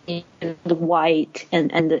at it in the white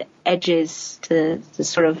and the edges, the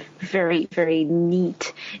sort of very, very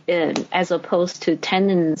neat, as opposed to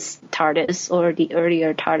Tennant's TARDIS or the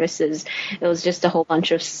earlier TARDISes. It was just a whole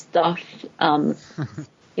bunch of stuff.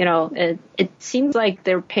 It seems like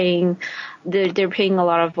they're paying a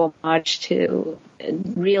lot of homage to,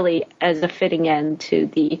 really as a fitting end to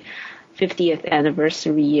the 50th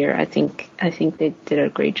anniversary year. I think they did a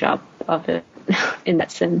great job of it. In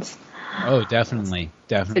that sense. Oh, definitely.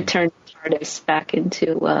 To turn TARDIS back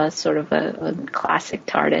into sort of a classic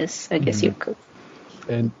TARDIS, I guess you could.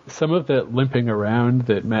 And some of that limping around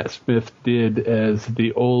that Matt Smith did as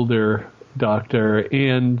the older Doctor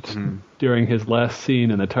and during his last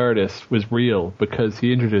scene in the TARDIS was real because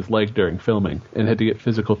he injured his leg during filming and had to get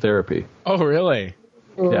physical therapy. Oh, really?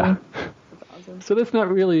 Yeah. So that's not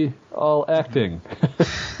really all acting.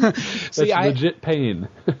 That's legit pain.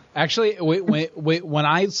 Actually, when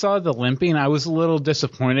I saw the limping, I was a little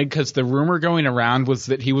disappointed because the rumor going around was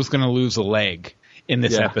that he was going to lose a leg in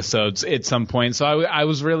this episode at some point. So I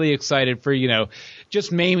was really excited for,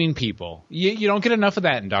 just maiming people. You don't get enough of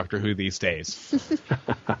that in Doctor Who these days.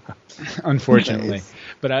 Unfortunately. Nice.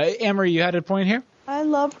 But Amory, you had a point here? I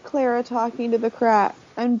loved Clara talking to the Crat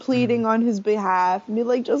and pleading on his behalf and be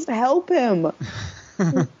like, just help him.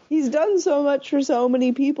 He's done so much for so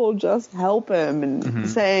many people, just help him, and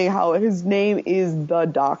saying how his name is the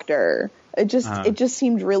Doctor. It just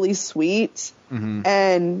seemed really sweet.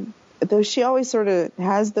 And though she always sort of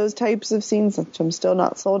has those types of scenes, which I'm still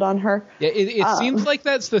not sold on her. Yeah, it seems like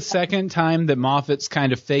that's the second time that Moffat's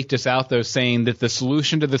kind of faked us out, though, saying that the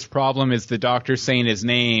solution to this problem is the Doctor saying his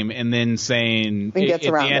name and then saying at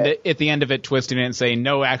the end of it, twisting it and saying,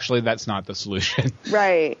 no, actually, that's not the solution.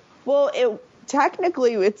 Right. Well,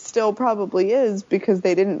 technically, it still probably is because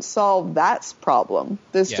they didn't solve that problem.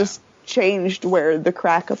 This just changed where the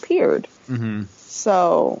crack appeared.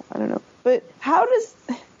 So, I don't know. But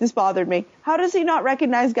this bothered me. How does he not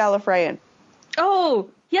recognize Gallifreyan? Oh,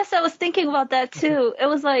 yes, I was thinking about that too. It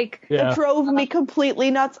was like it drove me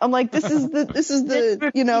completely nuts. I'm like, this is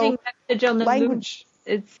the language.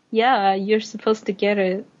 It's you're supposed to get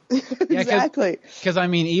it. Exactly. Because I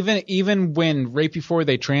mean, even when right before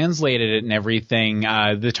they translated it and everything,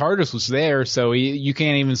 the TARDIS was there, so you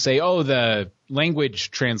can't even say, oh, the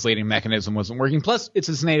language translating mechanism wasn't working. Plus, it's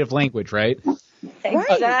his native language, right?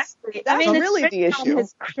 Exactly. That's really the issue.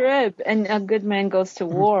 His crib and A Good Man Goes to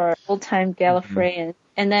War, old-time Gallifreyan.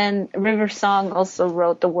 And then River Song also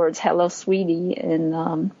wrote the words "Hello, Sweetie,"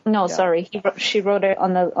 and she wrote it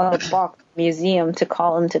on the box museum to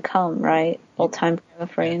call him to come. Right, old-time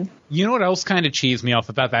Gallifreyan. You know what else kind of cheesed me off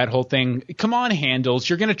about that whole thing? Come on, Handles,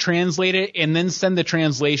 you're going to translate it and then send the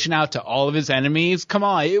translation out to all of his enemies? Come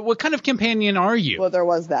on, what kind of companion are you? Well, there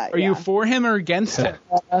was that. Are you for him or against him?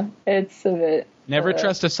 It's a bit. Never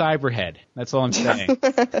trust a cyberhead. That's all I'm saying.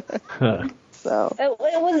 So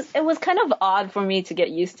it was kind of odd for me to get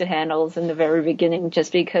used to Handles in the very beginning,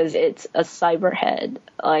 just because it's a cyberhead.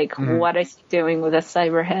 Like, what is he doing with a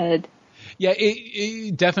cyberhead? Yeah,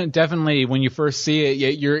 it definitely. When you first see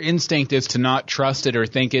it, your instinct is to not trust it or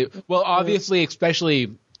think it. Well, obviously,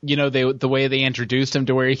 especially the way they introduced him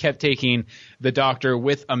to where he kept taking the Doctor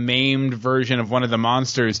with a maimed version of one of the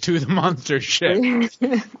monsters to the monster ship.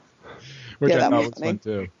 Which I thought was fun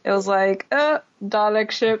too. It was like, Dalek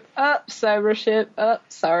ship, cyber ship,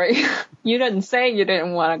 sorry. You didn't say you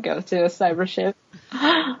didn't want to go to a cyber ship.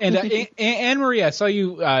 And Anne-Marie, I saw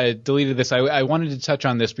you deleted this. I wanted to touch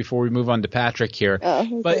on this before we move on to Patrick here.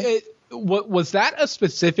 Okay. But was that a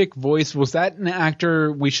specific voice? Was that an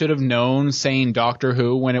actor we should have known saying Doctor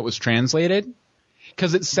Who when it was translated?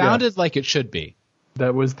 Because it sounded like it should be.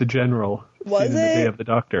 That was the general. Was scene in The it? Day of the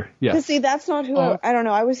Doctor. Yes. Because see, that's not who. I don't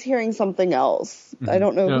know. I was hearing something else. I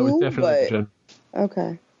don't know No, it was who, definitely the but general.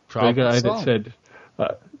 okay. The guy so. that said,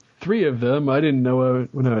 3 of them I didn't know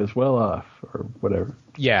when I was well off, or whatever.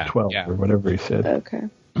 Yeah, 12, yeah. or whatever he said. Okay.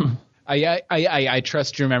 I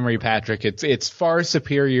trust your memory, Patrick. It's far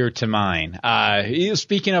superior to mine.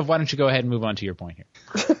 Speaking of, why don't you go ahead and move on to your point here?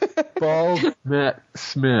 Bald Matt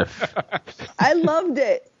Smith. I loved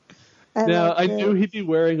it. Now, I knew he'd be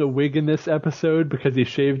wearing a wig in this episode because he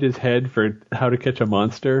shaved his head for How to Catch a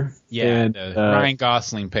Monster. Yeah, and, the Ryan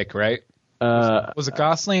Gosling pick, right? Was it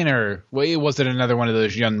Gosling, or was it another one of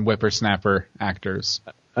those young whippersnapper actors?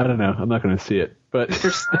 I don't know. I'm not going to see it. But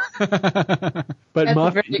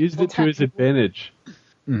Moffat used it to his advantage.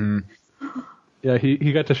 Mm-hmm. Yeah,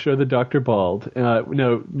 he got to show the Doctor bald.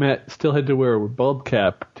 No, Matt still had to wear a bald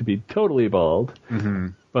cap to be totally bald. Mm-hmm.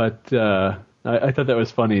 But I thought that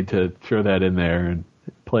was funny to throw that in there and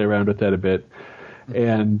play around with that a bit.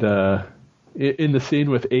 And in the scene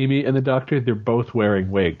with Amy and the Doctor, they're both wearing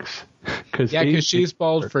wigs. Because she's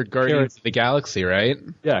bald for Guardians of the Galaxy, right?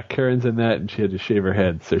 Yeah, Karen's in that, and she had to shave her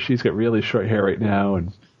head. So she's got really short hair right now,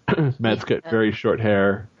 and Matt's got very short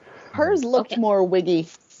hair. Hers looked more wiggy.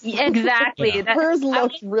 Exactly. Yeah. Hers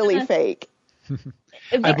looked really fake.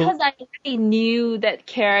 Because I already knew that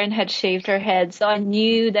Karen had shaved her head, so I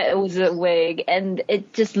knew that it was a wig, and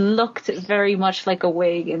it just looked very much like a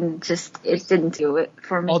wig, and it didn't do it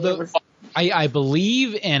for me. Although I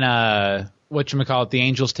believe in whatchamacallit, The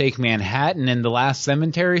Angels Take Manhattan, in the last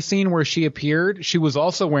cemetery scene where she appeared, she was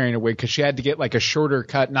also wearing a wig because she had to get like a shorter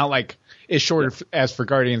cut, not like as short as for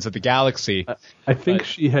Guardians of the Galaxy. I think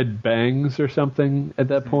she had bangs or something at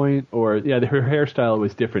that point, or her hairstyle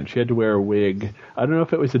was different. She had to wear a wig. I don't know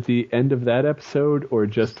if it was at the end of that episode or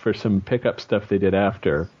just for some pickup stuff they did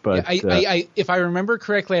after. But if I remember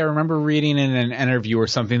correctly, I remember reading in an interview or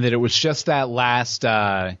something that it was just that last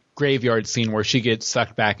graveyard scene where she gets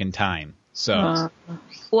sucked back in time. So,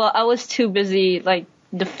 well, I was too busy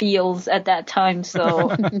the feels at that time, so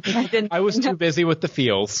I was too busy with the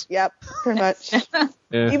feels. Yep, pretty much.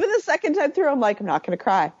 Yeah. Even the second time through, I'm like, I'm not going to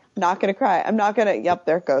cry. I'm not going to cry. I'm not going to. Yep,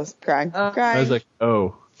 there it goes. Crying. Crying. I was like,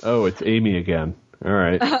 oh, it's Amy again. All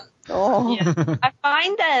right. Oh. Yeah. I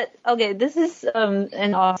find that, this is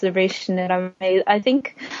an observation that I've made.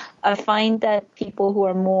 I find that people who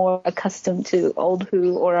are more accustomed to old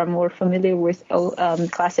Who or are more familiar with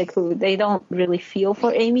classic Who, they don't really feel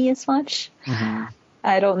for Amy as much. Mm-hmm.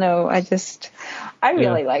 I don't know. I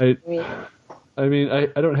really like Amy. I mean, I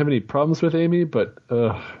don't have any problems with Amy, but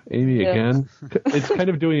Amy again. It's kind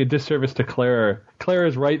of doing a disservice to Clara.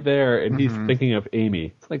 Clara's right there, and he's thinking of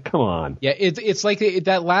Amy. It's like, come on. Yeah, it's like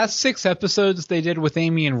that last 6 episodes they did with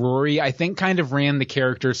Amy and Rory, I think kind of ran the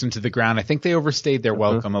characters into the ground. I think they overstayed their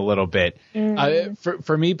welcome a little bit.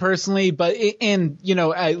 For me personally, but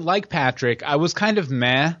I like Patrick, I was kind of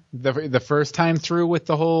meh the first time through with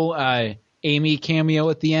the whole Amy cameo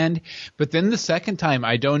at the end, but then the second time,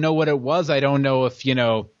 I don't know what it was. I don't know if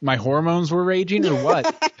my hormones were raging or what,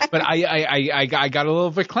 but I got a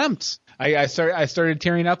little verklempt. I started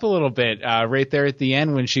tearing up a little bit right there at the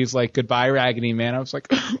end when she's like, "Goodbye, Raggedy Man." I was like,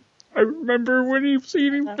 I remember when he was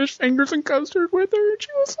eating fish fingers and custard with her, and she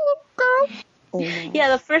was a little girl.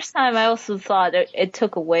 Yeah, the first time I also thought it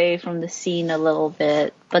took away from the scene a little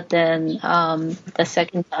bit, but then the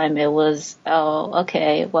second time it was,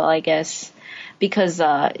 okay, well, I guess because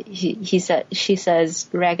she says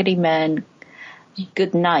Raggedy Man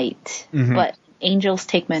good night, but Angels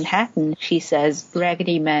Take Manhattan, she says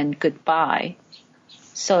Raggedy Man goodbye.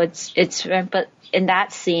 So but in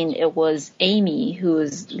that scene it was Amy who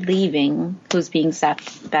was leaving, who's being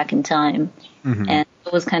zapped back in time. And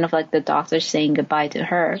it was kind of like the Doctor saying goodbye to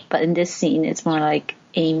her. But in this scene, it's more like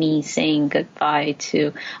Amy saying goodbye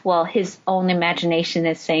to, his own imagination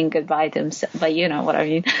is saying goodbye to himself. But you know what I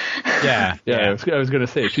mean. Yeah. I was going to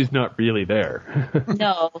say, she's not really there.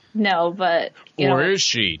 No, but... Or is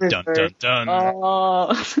she? Dun, dun, dun.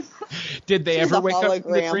 Oh. Did they ever wake up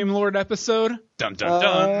in the Dream Lord episode? Dun,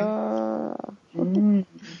 dun, dun.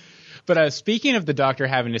 But speaking of the Doctor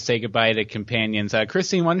having to say goodbye to companions,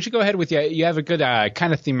 Christine, why don't you go ahead with you have a good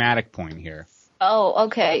kind of thematic point here. Oh,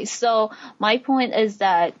 okay. So my point is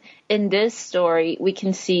that in this story, we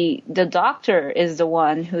can see the Doctor is the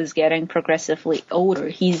one who's getting progressively older.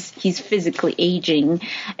 He's physically aging,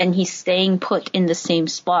 and he's staying put in the same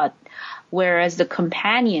spot, whereas the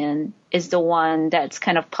companion is the one that's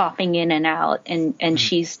kind of popping in and out, and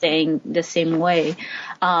she's staying the same way.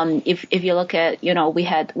 If you look at, we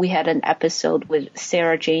had an episode with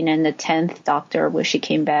Sarah Jane and the 10th Doctor where she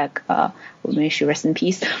came back, may she rest in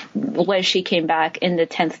peace, when she came back in the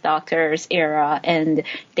 10th Doctor's era, and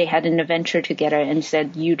they had an adventure together and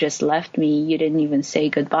said, you just left me, you didn't even say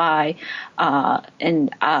goodbye,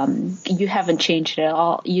 and you haven't changed at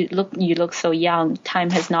all. You look so young. Time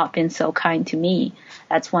has not been so kind to me.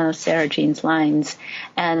 That's one of Sarah Jane's lines.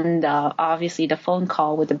 And obviously the phone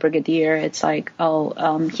call with the Brigadier, it's like,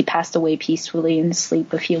 he passed away peacefully in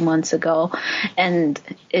sleep a few months ago. And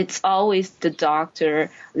it's always the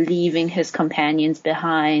Doctor leaving his companions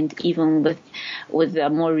behind, even with the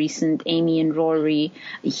more recent Amy and Rory.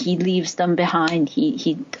 He leaves them behind.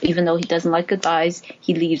 He even though he doesn't like goodbyes,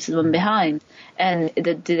 he leaves them behind. And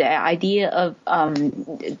the idea of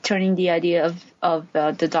turning the idea of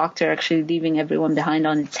the Doctor actually leaving everyone behind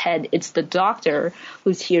on its head, it's the Doctor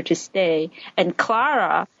who's here to stay. And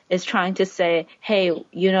Clara is trying to say, hey,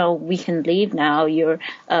 we can leave now. You're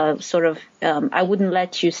I wouldn't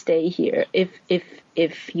let you stay here.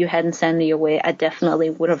 If you hadn't sent me away, I definitely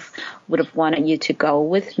would have wanted you to go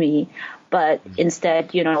with me. But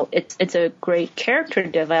instead, it's a great character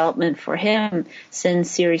development for him since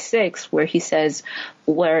Series 6, where he is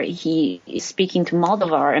speaking to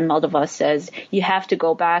Moldovar, and Moldovar says, you have to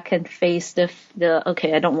go back and face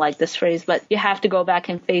okay, I don't like this phrase, but you have to go back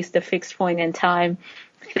and face the fixed point in time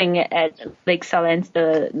thing at Lake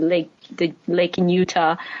in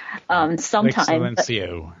Utah sometime.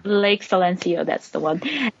 Lake Silencio, that's the one.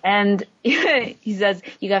 And he says,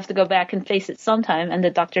 you have to go back and face it sometime. And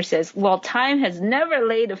the Doctor says, well, time has never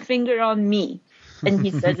laid a finger on me. And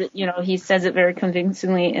he says it, he says it very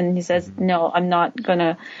convincingly. And he says, no, I'm not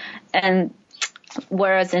gonna. And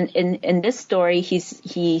whereas in this story, he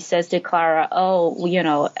says to Clara,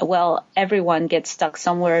 well, everyone gets stuck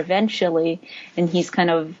somewhere eventually, and he's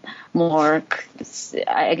kind of more,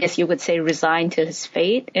 I guess you would say, resigned to his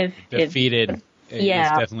fate. Defeated. Yeah,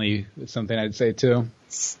 it's definitely something I'd say too.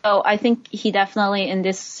 So I think he definitely, in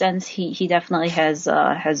this sense, he definitely has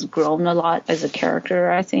grown a lot as a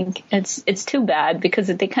character. I think it's too bad because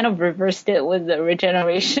they kind of reversed it with the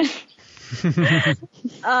regeneration.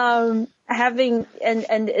 Having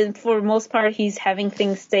and for most part he's having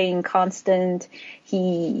things staying constant.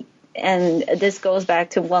 And this goes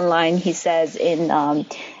back to one line he says in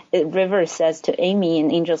River says to Amy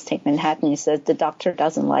in Angels Take Manhattan, he says, the Doctor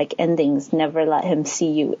doesn't like endings, never let him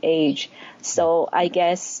see you age. So I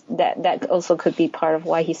guess that also could be part of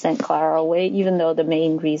why he sent Clara away, even though the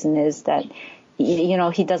main reason is that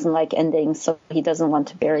he doesn't like endings, so he doesn't want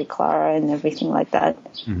to bury Clara and everything like that.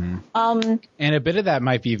 Mm-hmm. And a bit of that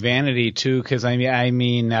might be vanity too, because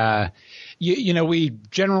we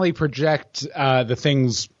generally project the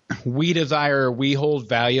things we desire, we hold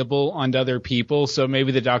valuable onto other people. So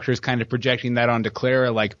maybe the Doctor is kind of projecting that onto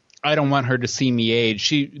Clara, like, I don't want her to see me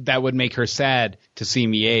age. That would make her sad to see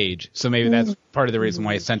me age. So maybe that's part of the reason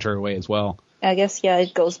why he sent her away as well. I guess, yeah,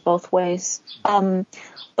 it goes both ways.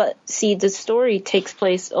 But see, the story takes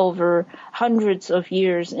place over hundreds of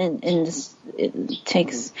years, it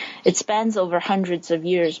spans over hundreds of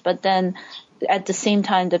years. But then, at the same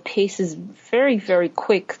time, the pace is very, very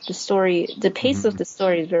quick. The pace of the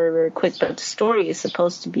story is very, very quick, but the story is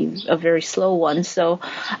supposed to be a very slow one. So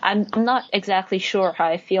I'm not exactly sure how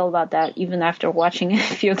I feel about that, even after watching it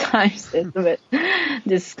a few times. It's a bit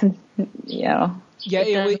Yeah,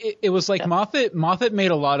 it was like Moffat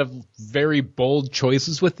made a lot of very bold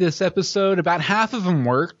choices with this episode. About half of them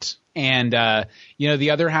worked, and the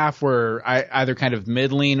other half were either kind of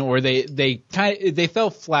middling or they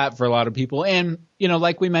fell flat for a lot of people. And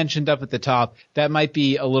like we mentioned up at the top, that might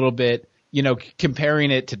be a little bit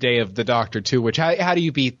comparing it to Day of the Doctor too. Which how do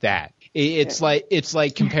you beat that? It's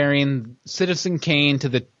like comparing Citizen Kane to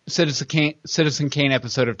the Citizen Kane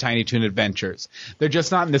episode of Tiny Toon Adventures. They're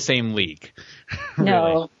just not in the same league.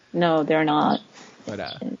 Really. No, they're not.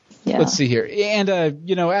 But let's see here. And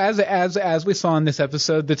as we saw in this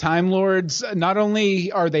episode, the Time Lords, not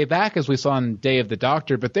only are they back as we saw in Day of the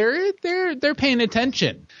Doctor, but they're paying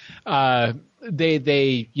attention.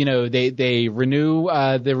 They renew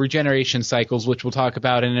the regeneration cycles, which we'll talk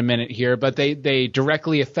about in a minute here, but they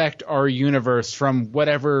directly affect our universe from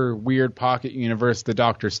whatever weird pocket universe the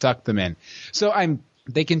Doctor stuck them in. So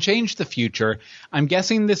they can change the future. I'm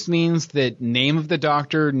guessing this means that Name of the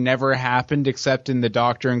Doctor never happened except in the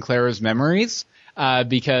Doctor and Clara's memories,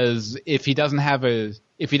 because if he doesn't have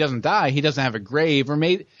if he doesn't die, he doesn't have a grave. Or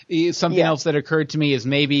maybe something else that occurred to me is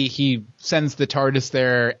maybe he sends the TARDIS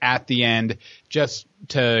there at the end just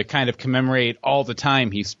to kind of commemorate all the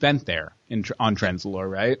time he spent there on Trenzalore,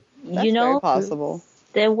 right? That's very possible.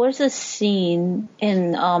 There was a scene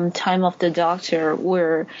in Time of the Doctor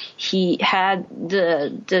where he had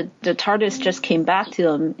the TARDIS just came back to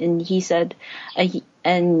him, and he said,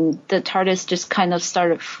 and the TARDIS just kind of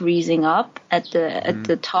started freezing up at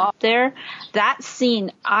the top there. That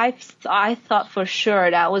scene, I thought for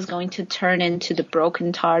sure that was going to turn into the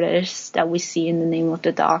broken TARDIS that we see in the Name of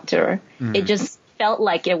the Doctor. It just felt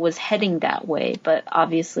like it was heading that way, but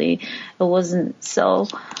obviously it wasn't. So.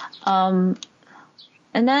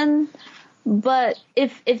 And then, but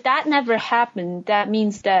if that never happened, that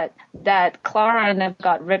means that Clara never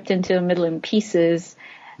got ripped into the middle in pieces,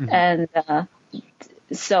 and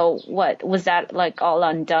so what was that like all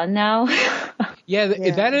undone now?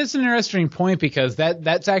 That is an interesting point because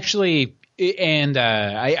that's actually. And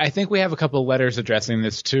I think we have a couple of letters addressing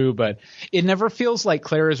this too, but it never feels like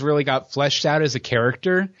Clara's really got fleshed out as a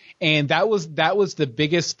character. And that was the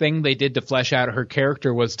biggest thing they did to flesh out her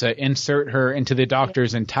character, was to insert her into the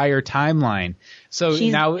Doctor's entire timeline. So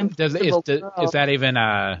now is that even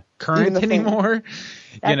current anymore?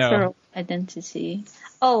 That's her identity.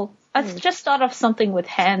 Oh, I just thought of something with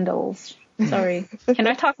handles. Sorry. Can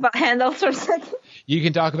I talk about handles for a second? You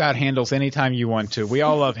can talk about handles anytime you want to. We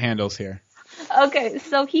all love handles here. Okay,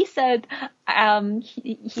 so he said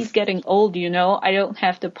he's getting old, I don't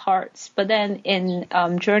have the parts. But then in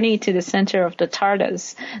Journey to the Center of the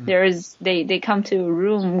TARDIS, they come to a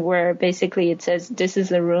room where basically it says this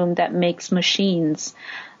is a room that makes machines.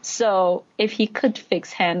 So if he could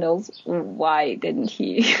fix handles, why didn't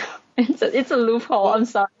he? It's a loophole. I'm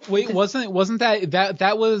sorry. Wait, wasn't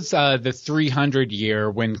that was the 300 year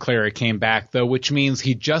when Clara came back though, which means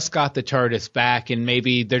he just got the TARDIS back, and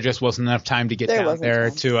maybe there just wasn't enough time to get down there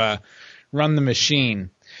to run the machine.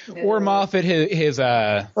 Yeah. Or Moffat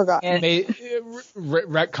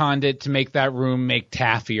retconned it to make that room make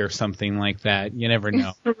taffy or something like that. You never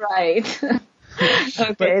know. Right.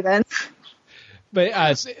 Okay, then.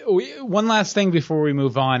 But one last thing before we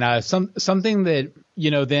move on, something that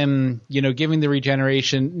them giving the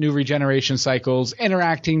new regeneration cycles,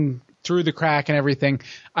 interacting through the crack and everything.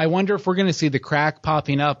 I wonder if we're going to see the crack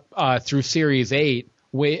popping up through Series 8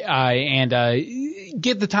 and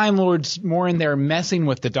get the Time Lords more in there messing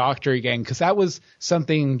with the Doctor again, because that was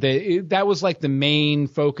something that was like the main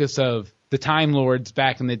focus of the Time Lords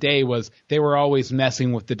back in the day, was they were always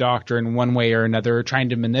messing with the Doctor in one way or another, trying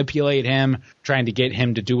to manipulate him, trying to get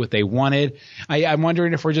him to do what they wanted. I'm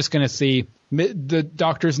wondering if we're just going to see the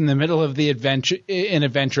Doctor's in the middle of the adventure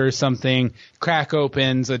or something, crack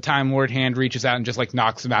opens, a Time Lord hand reaches out and just like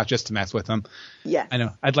knocks him out just to mess with him. Yes. I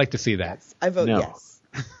know. I'd like to see that. Yes. I vote yes.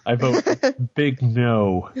 I vote big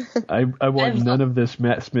no. I want none of this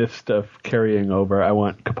Matt Smith stuff carrying over. I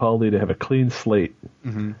want Capaldi to have a clean slate.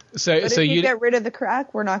 Mm-hmm. But if you get rid of the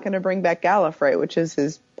crack, we're not going to bring back Gallifrey, which is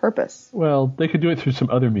his purpose. Well, they could do it through some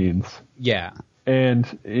other means. Yeah. And,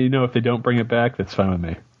 if they don't bring it back, that's fine with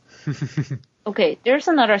me. Okay, there's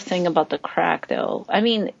another thing about the crack, though. I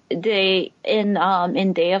mean, they in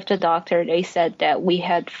Day of the Doctor, they said that we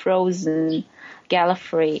had frozen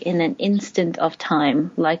Gallifrey in an instant of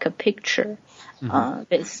time, like a picture.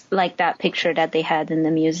 It's like that picture that they had in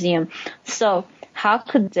the museum. So how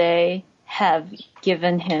could they have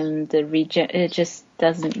given him the regen? It just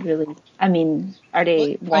doesn't really. I mean, are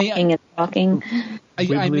they walking and talking?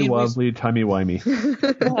 Wibbly wobbly, timey wimey.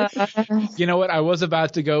 You know what? I was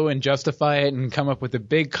about to go and justify it and come up with a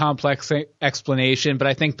big complex explanation, but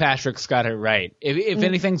I think Patrick's got it right. If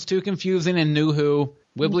anything's too confusing and New Who,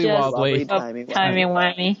 wibbly wobbly, timey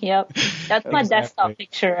wimey. Yep, that's my desktop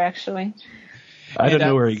picture actually. I don't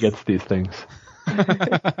know where he gets these things.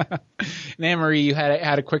 Anne-Marie, you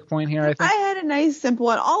had a quick point here, I think. I had a nice simple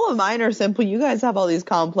one. All of mine are simple. You guys have all these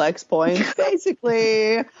complex points.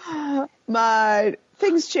 Basically, my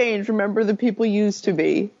things change. Remember the people used to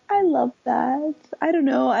be. I love that. I don't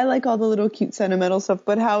know. I like all the little cute sentimental stuff,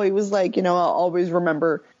 but how he was like, I'll always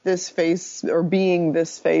remember this face or being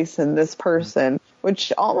this face and this person,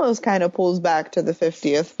 which almost kind of pulls back to the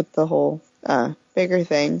 50th with the whole bigger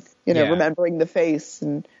thing, remembering the face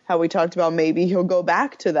and how we talked about maybe he'll go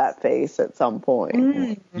back to that face at some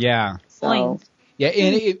point. Yeah. So. Yeah,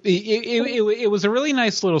 and it was a really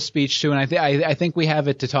nice little speech too, and I think we have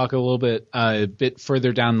it to talk a bit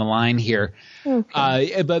further down the line here.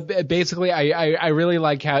 Okay. But basically, I really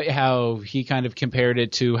like how he kind of compared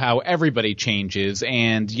it to how everybody changes,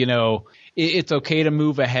 and it's okay to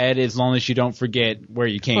move ahead as long as you don't forget where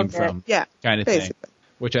you came from. Yeah, kind of basically. thing.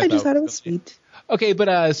 Which I just thought it was sweet. Okay,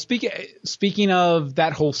 but speaking of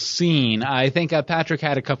that whole scene, I think Patrick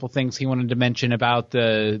had a couple things he wanted to mention about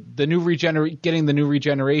the new getting the new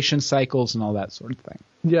regeneration cycles and all that sort of thing.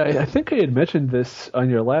 Yeah, I think I had mentioned this on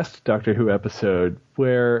your last Doctor Who episode,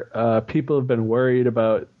 where people have been worried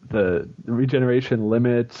about the regeneration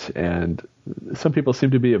limits, and some people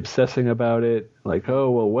seem to be obsessing about it. Like,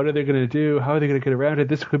 oh, well, what are they going to do? How are they going to get around it?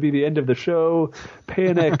 This could be the end of the show.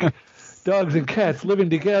 Panic. Dogs and cats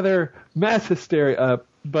living together, mass hysteria.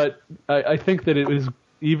 But I think that it was,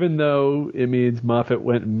 even though it means Moffat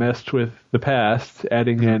went and messed with the past,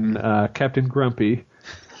 adding in Captain Grumpy,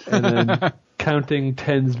 and then counting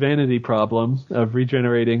Ten's vanity problem of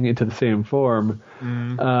regenerating into the same form,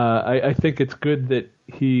 I think it's good that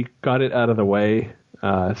he got it out of the way,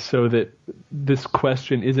 so that this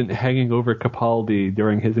question isn't hanging over Capaldi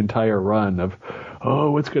during his entire run of,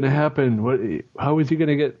 oh, what's going to happen? How is he going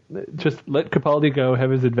to get? Just let Capaldi go,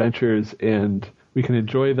 have his adventures, and we can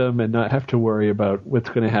enjoy them and not have to worry about what's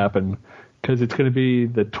going to happen, because it's going to be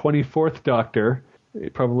the 24th Doctor,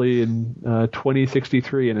 probably in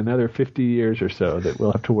 2063, in another 50 years or so, that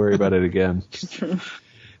we'll have to worry about it again.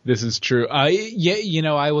 This is true.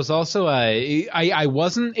 I was also I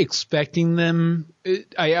wasn't expecting them.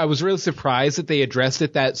 I was really surprised that they addressed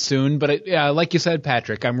it that soon. But like you said,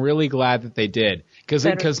 Patrick, I'm really glad that they did,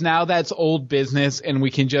 because now that's old business, and we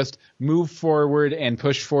can just move forward and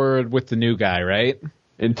push forward with the new guy, right?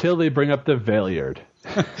 Until they bring up the Valeyard.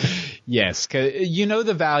 Yes, because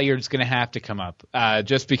the Valeyard's going to have to come up,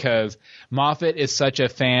 just because Moffat is such a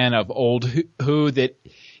fan of old Who that.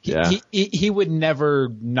 Yeah. He would never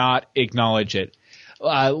not acknowledge it.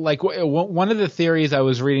 Like one of the theories I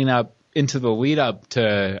was reading up into the lead up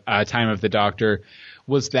to Time of the Doctor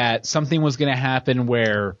was that something was going to happen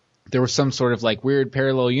where there was some sort of like weird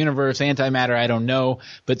parallel universe, antimatter, I don't know,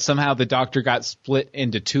 but somehow the Doctor got split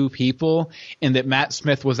into two people, and that Matt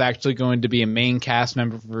Smith was actually going to be a main cast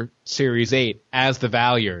member for Series 8 as the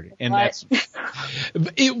Valeyard, and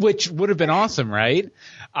which would have been awesome, right?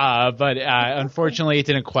 But unfortunately, it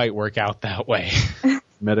didn't quite work out that way.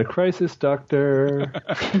 Meta crisis, Doctor.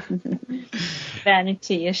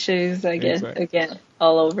 Vanity issues, I guess, again,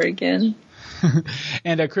 all over again.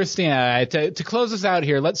 And Christina, to close us out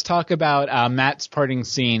here, let's talk about Matt's parting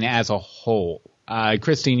scene as a whole.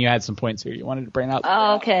 Christine, you had some points here you wanted to bring up.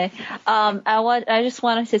 Oh, okay. I just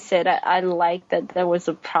wanted to say that I like that there was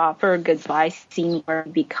a proper goodbye scene where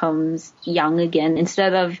he becomes young again,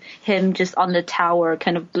 instead of him just on the tower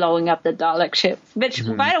kind of blowing up the Dalek ship. Which,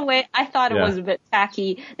 by the way, I thought it was a bit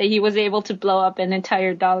tacky that he was able to blow up an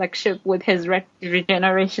entire Dalek ship with his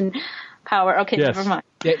regeneration power. Okay, never mind.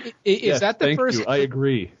 Yeah, is that the first? You. I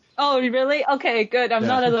agree. Oh, really? Okay, good. I'm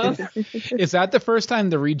not alone. Is that the first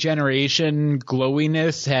time the regeneration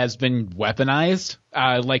glowiness has been weaponized?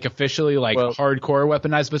 Like officially, hardcore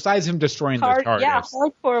weaponized, besides him destroying the TARDIS? Yeah,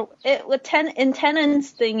 hardcore. In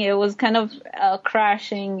Tennant's thing, it was kind of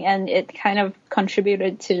crashing, and it kind of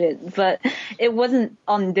contributed to it, but it wasn't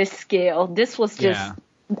on this scale. This was just...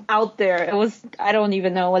 out there. It was, I don't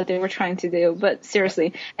even know what they were trying to do, but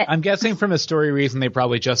seriously. I'm guessing from a story reason they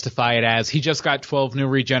probably justify it as he just got 12 new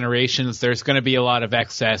regenerations. There's going to be a lot of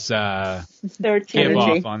excess give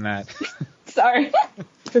off on that. Sorry.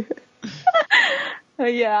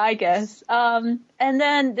 Yeah, I guess. And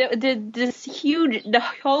then the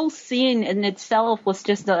whole scene in itself was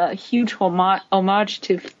just a huge homage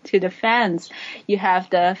to the fans. You have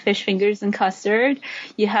the fish fingers and custard.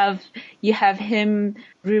 You have him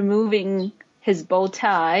removing his bow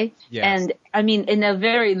tie. Yes. And I mean, in a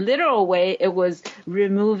very literal way, it was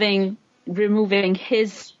removing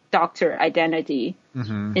his Doctor identity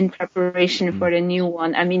in preparation for the new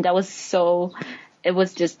one. I mean, that was so... It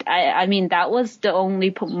was just, I mean, that was the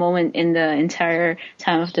only moment in the entire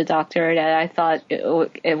Time of the Doctor that I thought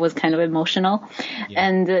it was kind of emotional. Yeah.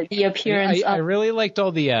 And the appearance I really liked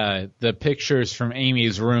all the pictures from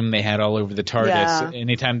Amy's room they had all over the TARDIS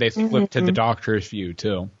anytime they flipped to the Doctor's view,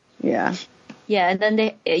 too. Yeah. Yeah, and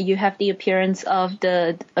then you have the appearance of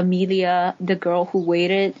the Amelia, the girl who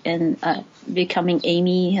waited, and becoming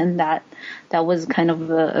Amy, and that was kind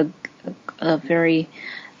of a very...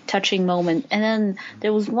 touching moment. And then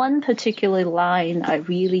there was one particular line I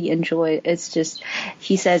really enjoyed. It's just,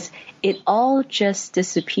 he says, "It all just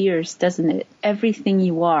disappears, doesn't it? Everything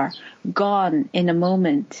you are, gone in a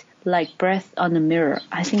moment, like breath on a mirror."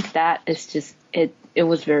 I think that is just, it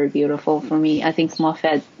was very beautiful for me. I think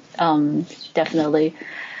Moffat definitely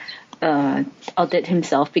outdid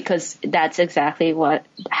himself, because that's exactly what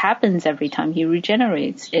happens every time he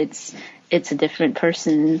regenerates. It's a different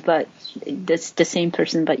person, but it's the same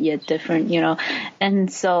person, but yet different, And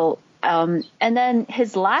so And then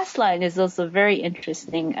his last line is also very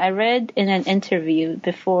interesting. I read in an interview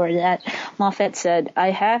before that Moffat said, I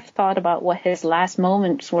have thought about what his last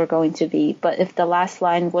moments were going to be, but if the last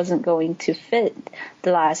line wasn't going to fit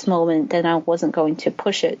the last moment, then I wasn't going to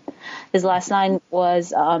push it. His last line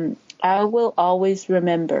was, I will always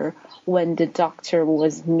remember when the doctor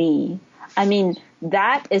was me. I mean,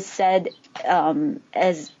 that is said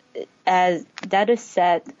as that is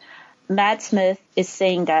said. Matt Smith is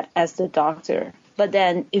saying that as the doctor. But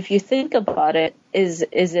then if you think about it, is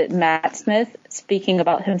it Matt Smith speaking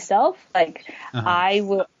about himself? Like,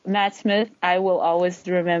 Matt Smith, I will always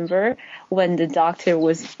remember when the doctor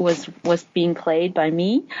was being played by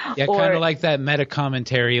me. Yeah, kind of like that meta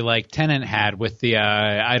commentary like Tennant had with the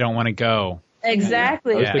I don't want to go.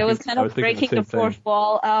 Exactly. Yeah. It was kind of breaking the fourth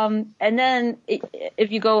wall. And then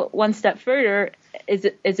if you go one step further, is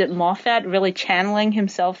it Moffat really channeling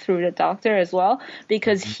himself through the doctor as well?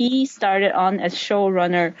 Because he started on as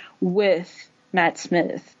showrunner with Matt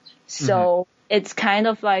Smith. So it's kind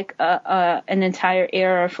of like an entire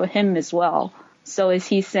era for him as well. So is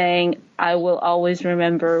he saying, I will always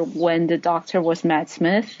remember when the doctor was Matt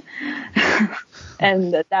Smith?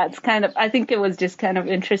 And that's kind of, I think it was just kind of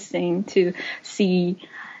interesting to see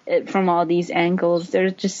it from all these angles.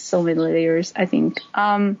 There's just so many layers, I think.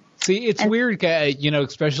 See, it's weird,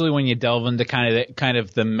 especially when you delve into kind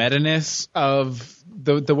of the meta-ness of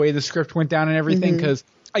the way the script went down and everything, because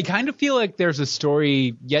I kind of feel like there's a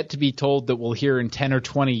story yet to be told that we'll hear in 10 or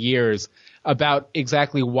 20 years about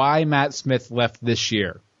exactly why Matt Smith left this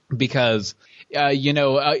year. Because,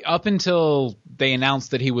 up until they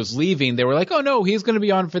announced that he was leaving, they were like, oh, no, he's going to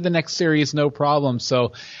be on for the next series, no problem.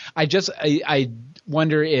 So I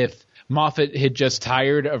wonder if Moffat had just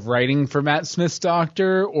tired of writing for Matt Smith's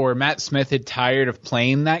Doctor, or Matt Smith had tired of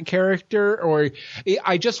playing that character, or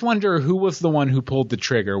I just wonder who was the one who pulled the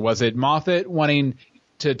trigger. Was it Moffat wanting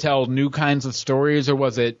to tell new kinds of stories, or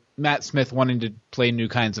was it Matt Smith wanting to play new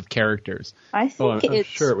kinds of characters? I think it's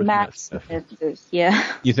sure it Matt Smith. Yeah.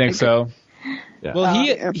 You think so? Yeah.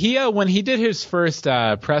 Well, he when he did his first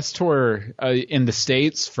press tour in the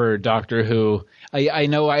States for Doctor Who, I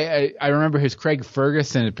know I remember his Craig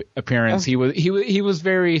Ferguson appearance. He was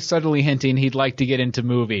very subtly hinting he'd like to get into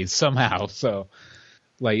movies somehow. So,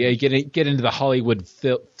 like, get into the Hollywood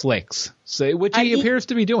flicks. So, which he appears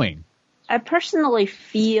to be doing. I personally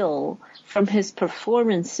feel from his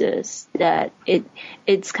performances that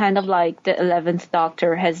it's kind of like the 11th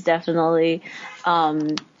Doctor has definitely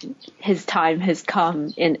his time has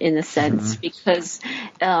come in a sense, because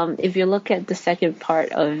if you look at the second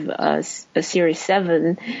part of Series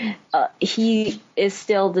 7, he is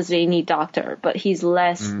still the zany Doctor, but he's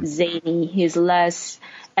less zany, he's less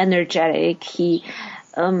energetic,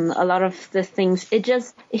 a lot of the things,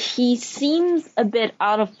 he seems a bit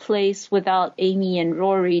out of place without Amy and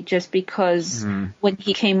Rory, just because when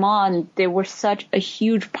he came on, they were such a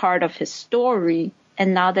huge part of his story.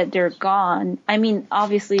 And now that they're gone, I mean,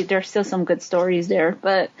 obviously there's still some good stories there,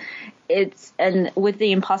 but and with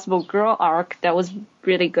the Impossible Girl arc, that was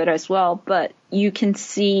really good as well. But you can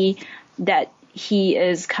see that he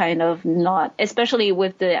is kind of not, especially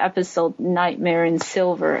with the episode Nightmare in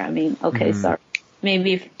Silver. I mean, okay, sorry.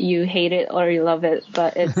 Maybe if you hate it or you love it,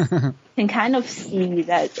 but you can kind of see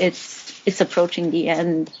that it's approaching the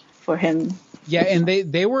end for him. Yeah, and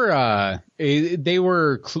they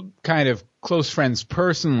were kind of close friends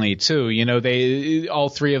personally too. You know, they all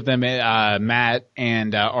three of them, Matt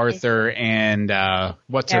and Arthur and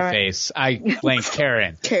what's her face? I blanked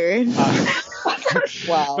Karen. Karen.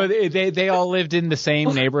 Wow. But they all lived in the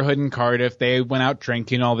same neighborhood in Cardiff. They went out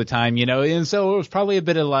drinking all the time, you know, and so it was probably a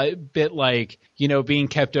bit like, you know, being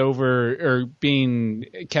kept on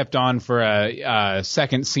for a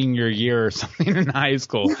second senior year or something in high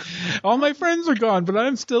school. All my friends are gone, but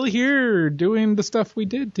I'm still here doing the stuff we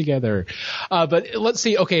did together. But let's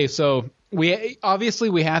see. Okay, so we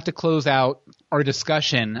have to close out our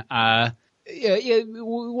discussion.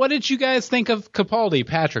 What did you guys think of Capaldi?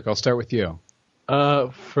 Patrick, I'll start with you.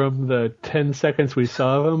 From the 10 seconds we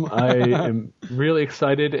saw of him, I am really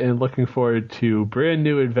excited and looking forward to brand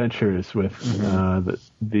new adventures with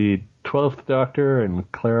the 12th Doctor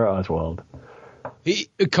and Clara Oswald.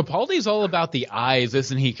 Capaldi's all about the eyes,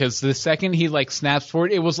 isn't he? Because the second he snaps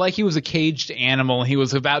forward, it was like he was a caged animal. He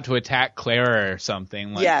was about to attack Clara or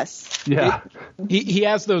something. Yes. Yeah. He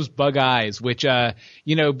has those bug eyes, which,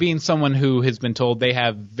 being someone who has been told they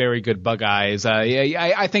have very good bug eyes,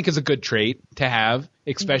 I think is a good trait to have,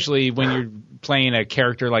 especially when you're playing a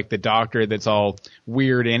character like the Doctor that's all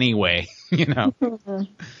weird anyway, you know.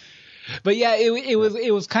 But yeah,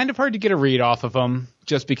 it was kind of hard to get a read off of him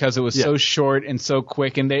just because it was so short and so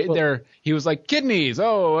quick. And he was like, kidneys.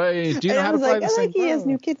 Oh, hey, do you know how to fly the same? He has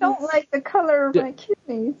new kidneys. Don't like the color of my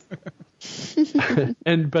kidneys.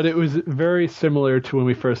 But it was very similar to when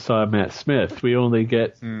we first saw Matt Smith. We only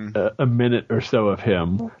get a minute or so of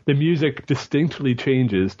him. The music distinctly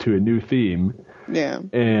changes to a new theme. Yeah.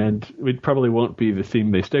 And it probably won't be the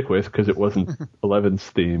theme they stick with because it wasn't 11's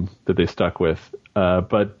theme that they stuck with. I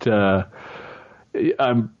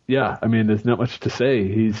mean, there's not much to say.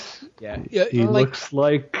 He looks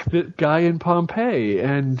like the guy in Pompeii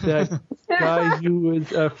and that guy who was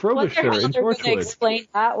Frobisher in Torchwood. Explain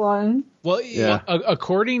that one. Well,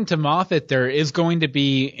 according to Moffat, there is going to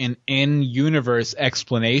be an in-universe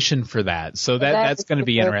explanation for that, so that's going to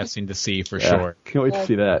be interesting to see for sure. Can't wait to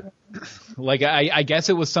see that. Like, I guess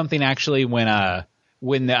it was something actually when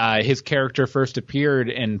his character first appeared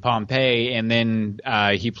in Pompeii, and then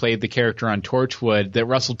he played the character on Torchwood, that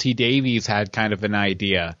Russell T Davies had kind of an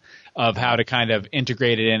idea of how to kind of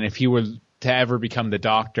integrate it in if he were to ever become the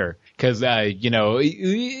Doctor. Because,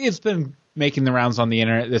 it's been making the rounds on the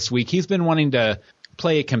internet this week. He's been wanting to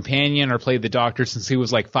play a companion or play the Doctor since he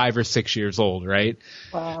was like 5 or 6 years old, right?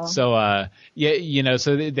 Wow. So,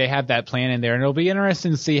 so they have that plan in there, and it'll be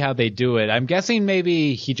interesting to see how they do it. I'm guessing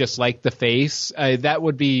maybe he just liked the face. That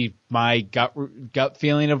would be my gut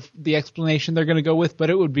feeling of the explanation they're going to go with, but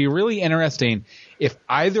it would be really interesting if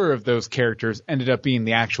either of those characters ended up being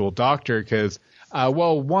the actual Doctor, because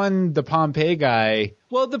the Pompeii guy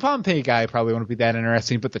probably wouldn't be that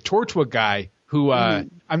interesting, but the Torchwood guy, who I'm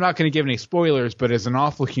not going to give any spoilers, but is an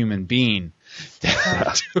awful human being.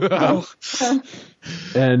 But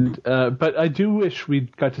I do wish we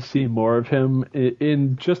got to see more of him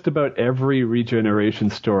in just about every regeneration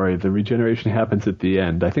story. The regeneration happens at the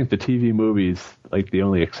end. I think the TV movie's like the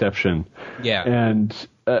only exception. Yeah. And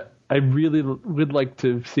I really would like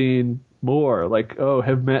to have seen more. Like,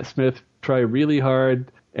 have Matt Smith try really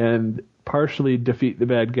hard and partially defeat the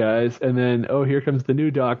bad guys, and then here comes the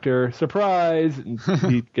new Doctor, surprise, and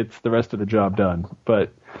he gets the rest of the job done.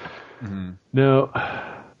 But no,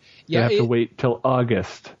 you have to wait till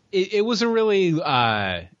August. It was a really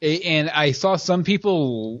and I saw some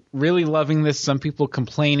people really loving this, some people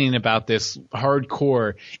complaining about this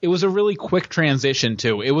hardcore. It was a really quick transition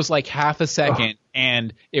too. It was like half a second,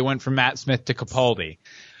 and it went from Matt Smith to Capaldi.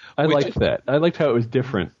 I liked that. I liked how it was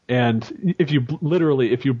different. And if you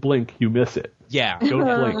blink, you miss it. Yeah. Don't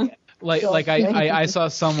blink. I saw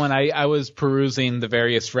someone, I was perusing the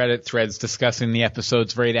various Reddit threads discussing the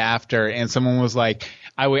episodes right after, and someone was like,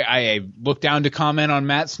 I looked down to comment on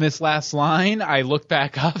Matt Smith's last line, I looked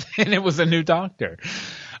back up, and it was a new Doctor.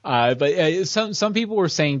 But some people were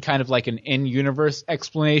saying kind of like an in-universe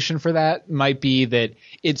explanation for that might be that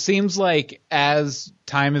it seems like as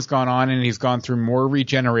time has gone on and he's gone through more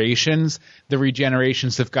regenerations, the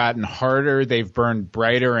regenerations have gotten harder, they've burned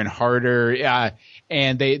brighter and harder,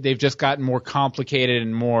 and they've just gotten more complicated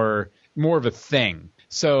and more of a thing.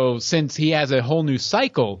 So since he has a whole new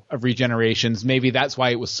cycle of regenerations, maybe that's why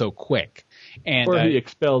it was so quick. Or he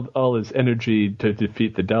expelled all his energy to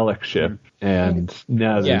defeat the Dalek ship, and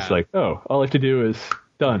now he's like, all I have to do is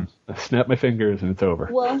done. I snap my fingers and it's over.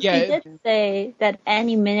 Well, he did say that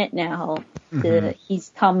any minute now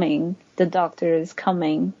he's coming, the Doctor is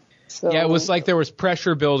coming. So. Yeah, it was like there was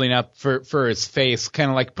pressure building up for his face, kind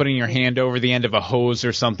of like putting your hand over the end of a hose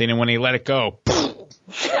or something, and when he let it go,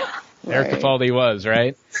 there Capaldi was,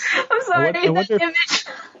 right? I'm sorry, that image.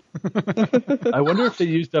 I wonder if they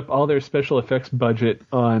used up all their special effects budget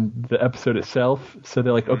on the episode itself, so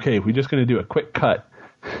they're like, okay, we're just going to do a quick cut.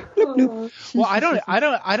 Well,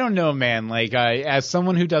 I don't know, man. Like, as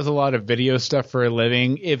someone who does a lot of video stuff for a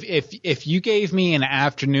living, if you gave me an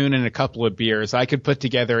afternoon and a couple of beers, I could put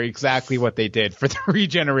together exactly what they did for the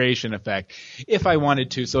regeneration effect if I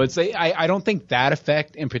wanted to. So I don't think that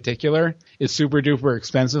effect in particular is super duper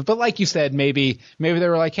expensive. But like you said, maybe they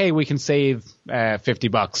were like, hey, we can save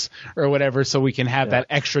 $50 or whatever, so we can have that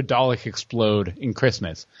extra Dalek explode in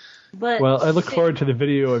Christmas. But well, I look forward to the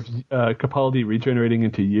video of Capaldi regenerating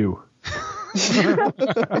into you.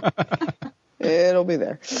 It'll be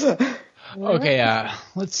there. Okay,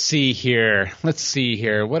 let's see here. What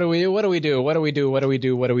do we do?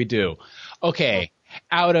 Okay,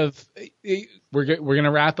 we're going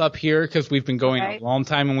to wrap up here because we've been going a long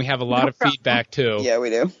time and we have a lot of feedback too. Yeah,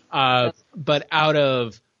 we do. But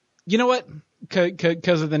you know what?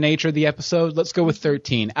 Because of the nature of the episode, let's go with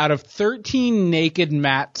 13. Out of 13 naked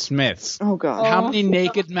Matt Smiths. Oh, God. How many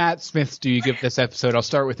naked Matt Smiths do you give this episode? I'll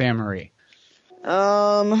start with Anne-Marie.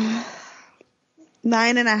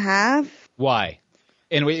 9.5. Why?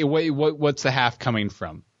 And what's the half coming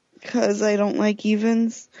from? Because I don't like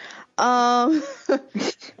evens. No,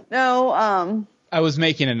 I was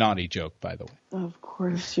making a naughty joke, by the way. Of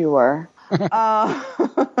course you were.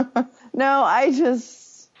 No,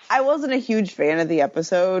 I wasn't a huge fan of the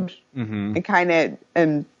episode. Mm-hmm. I kind of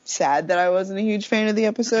am sad that I wasn't a huge fan of the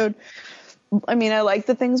episode. I mean, I like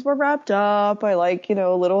that things were wrapped up. I like, a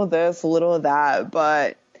little of this, a little of that,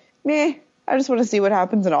 but I just want to see what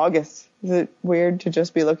happens in August. Is it weird to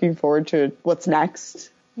just be looking forward to what's next?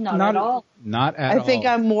 Not at all. Not at all. I think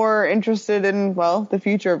I'm more interested in, the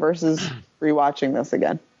future versus rewatching this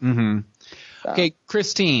again. Mm-hmm. So. Okay,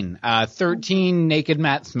 Christine, 13 naked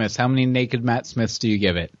Matt Smiths. How many naked Matt Smiths do you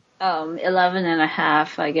give it?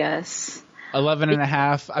 11.5, I guess.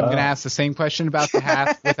 11.5. I'm going to ask the same question about the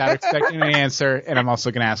half without expecting an answer, and I'm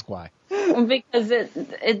also going to ask why. Because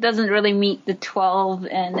it doesn't really meet the 12,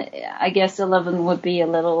 and I guess 11 would be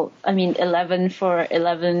 11 for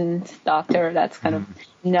 11th Doctor. That's kind of,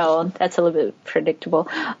 that's a little bit predictable.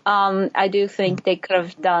 I do think they could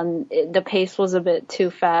have done, the pace was a bit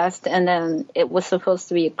too fast, and then it was supposed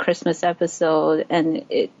to be a Christmas episode, and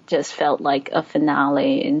it just felt like a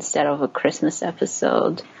finale instead of a Christmas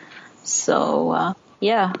episode. So, I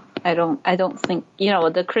don't think,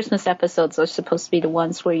 the Christmas episodes are supposed to be the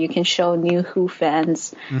ones where you can show new Who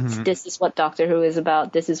fans, this is what Doctor Who is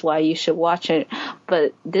about, this is why you should watch it.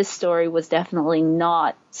 But this story was definitely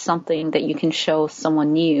not something that you can show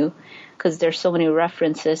someone new, because there's so many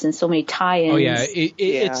references and so many tie-ins. Oh, yeah.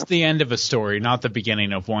 It's the end of a story, not the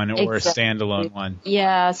beginning of one or a standalone one.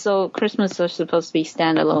 Yeah, so Christmas are supposed to be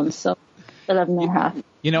standalone, so 11.5.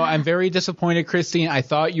 I'm very disappointed, Christine. I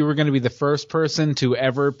thought you were going to be the first person to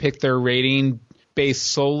ever pick their rating based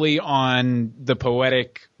solely on the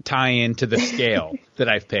poetic tie-in to the scale that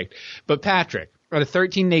I've picked. But Patrick, out of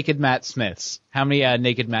 13 naked Matt Smiths, how many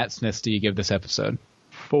naked Matt Smiths do you give this episode?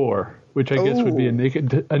 4, which I guess would be a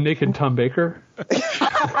naked Tom Baker.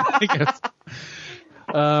 I guess.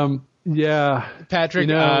 Yeah. Patrick,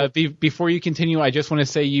 before you continue, I just want to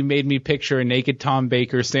say you made me picture a naked Tom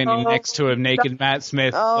Baker standing next to a naked Matt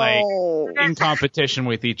Smith, in competition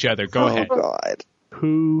with each other. Go ahead. Oh, God.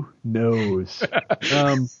 Who knows?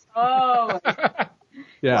 Yeah,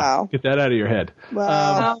 wow. Get that out of your head.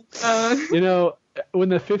 Wow. When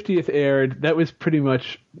the 50th aired, that was pretty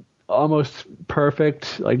much almost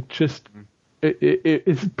perfect.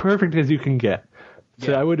 It's perfect as you can get.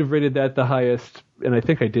 So I would have rated that the highest, and I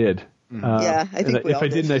think I did. I think we all if I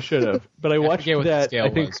didn't, I should have. But I watched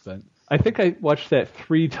that. I think I watched that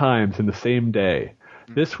 3 times in the same day.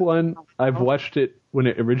 This one, I've watched it when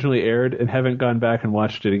it originally aired and haven't gone back and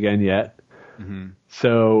watched it again yet. Mm-hmm.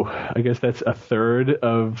 So I guess that's a third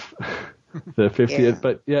of the 50th. Yeah.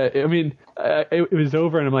 But it was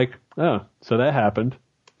over, and I'm like, oh, so that happened,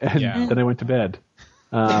 and then I went to bed.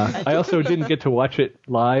 I also didn't get to watch it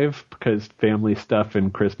live because family stuff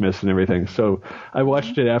and Christmas and everything. So I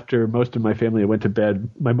watched it after most of my family went to bed.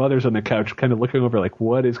 My mother's on the couch kind of looking over like,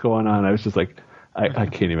 what is going on? I was just like, I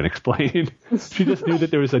can't even explain. She just knew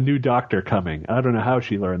that there was a new doctor coming. I don't know how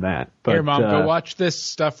she learned that. But, here, Mom, go watch this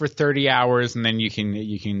stuff for 30 hours and then you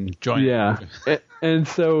can join. Yeah. And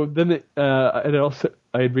so then I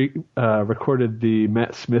had recorded the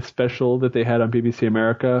Matt Smith special that they had on BBC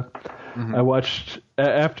America. Mm-hmm.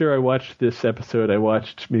 After I watched this episode,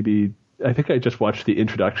 I think I just watched the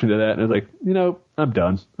introduction to that, and I was like, I'm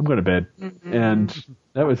done. I'm going to bed. Mm-hmm. And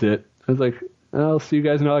that was it. I was like, I'll see you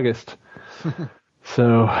guys in August.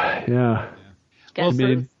 So, yeah.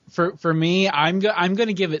 Well, for me, I'm going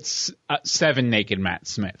to give it 7 naked Matt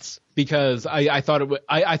Smiths because I thought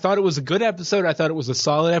it was a good episode. I thought it was a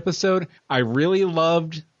solid episode. I really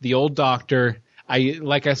loved the old Doctor.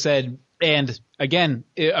 Like I said, and again,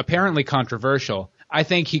 apparently controversial. I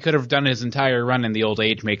think he could have done his entire run in the old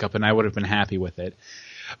age makeup, and I would have been happy with it.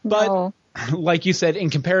 But like you said, in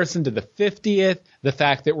comparison to the 50th, the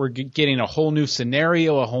fact that we're getting a whole new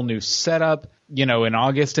scenario, a whole new setup, in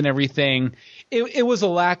August and everything, it was a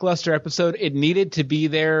lackluster episode. It needed to be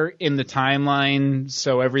there in the timeline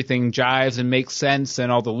so everything jives and makes sense and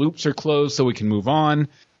all the loops are closed so we can move on.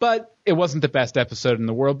 But it wasn't the best episode in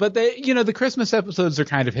the world. But the Christmas episodes are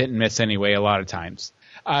kind of hit and miss anyway a lot of times.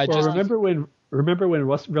 Remember when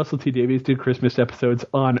Russell T Davies did Christmas episodes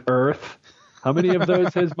on Earth? How many of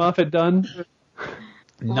those has Moffat done?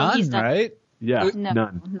 None, right? Yeah,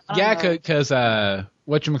 none. Yeah, because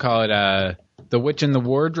whatchamacallit, the Witch in the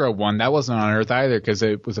Wardrobe one, that wasn't on Earth either because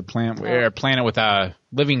it was a planet with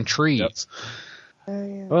living trees.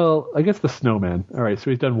 Yep. Well, I guess the Snowman. All right,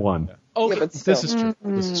 so he's done one. Oh, yeah, this is true.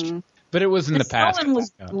 This is true. But it was in the past.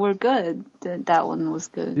 Were good. That one was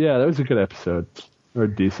good. Yeah, that was a good episode. Or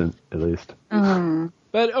decent, at least.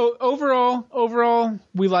 But overall,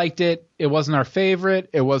 we liked it. It wasn't our favorite.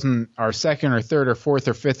 It wasn't our second or third or fourth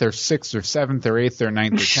or fifth or sixth or seventh or eighth or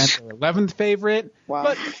ninth or 10th or 11th favorite. Wow.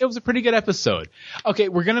 But it was a pretty good episode. Okay,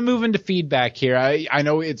 we're going to move into feedback here. I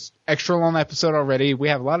know it's extra long episode already. We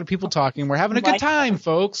have a lot of people talking. We're having a good time,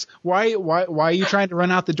 folks. Why are you trying to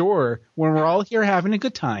run out the door when we're all here having a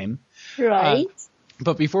good time? Right.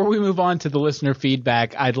 But before we move on to the listener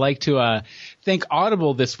feedback, I'd like to thank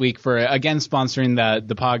Audible this week for, again, sponsoring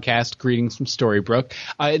the podcast, Greetings from Storybrooke.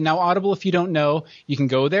 Now, Audible, if you don't know, you can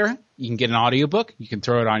go there. You can get an audiobook. You can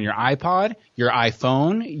throw it on your iPod, your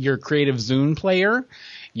iPhone, your Creative Zune player,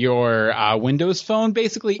 your Windows phone,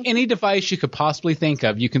 basically any device you could possibly think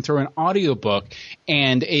of. You can throw an audiobook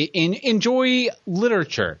and enjoy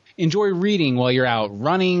literature. Enjoy reading while you're out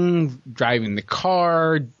running, driving the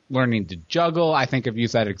car, learning to juggle. I think I've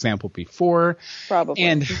used that example before. Probably.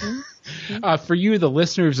 And for you, the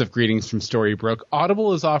listeners of Greetings from Storybrooke,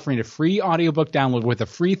 Audible is offering a free audiobook download with a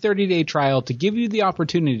free 30-day trial to give you the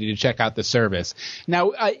opportunity to check out the service.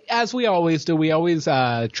 Now, as we always do, we always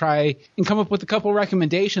try and come up with a couple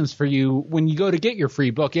recommendations for you when you go to get your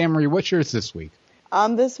free book. Anne-Marie, what's yours this week?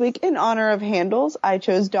 This week, in honor of Handles, I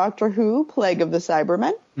chose Doctor Who, Plague of the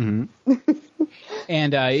Cybermen. Mm-hmm.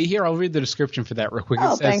 And here, I'll read the description for that real quick.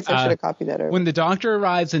 Oh, it says, thanks. I should have copied that over. When the Doctor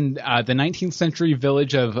arrives in the 19th century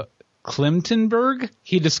village of Clintonburg,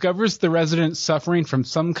 he discovers the residents suffering from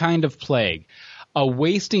some kind of plague, a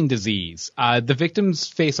wasting disease. The victims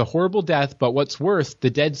face a horrible death, but what's worse, the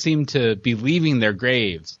dead seem to be leaving their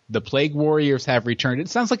graves. The plague warriors have returned. It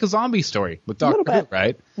sounds like a zombie story with Doctor Who,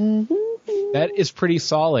 right? Mm-hmm. That is pretty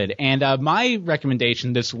solid. And my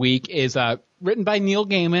recommendation this week is written by Neil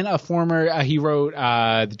Gaiman, a former he wrote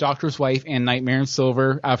The Doctor's Wife and Nightmare in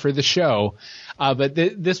Silver for the show. But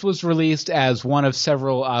this was released as one of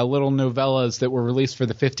several little novellas that were released for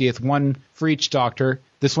the 50th, one for each Doctor.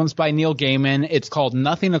 This one's by Neil Gaiman. It's called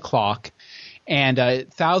Nothing O'Clock. And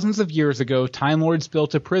thousands of years ago, Time Lords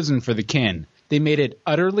built a prison for the kin. They made it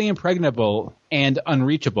utterly impregnable and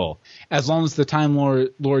unreachable. As long as the Time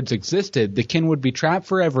Lords existed, the kin would be trapped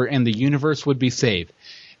forever and the universe would be safe.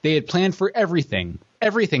 They had planned for everything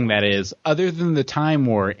that is, other than the Time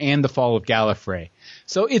War and the fall of Gallifrey.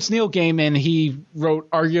 So it's Neil Gaiman. He wrote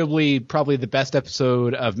arguably probably the best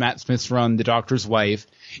episode of Matt Smith's run, The Doctor's Wife.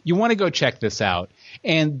 You want to go check this out.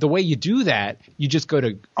 And the way you do that, you just go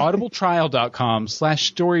to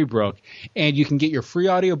audibletrial.com/Storybrooke, and you can get your free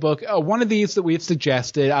audiobook. One of these that we've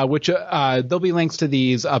suggested, which there'll be links to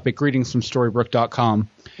these up at greetingsfromstorybrooke.com.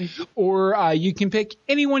 Mm-hmm. Or you can pick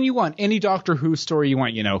any one you want, any Doctor Who story you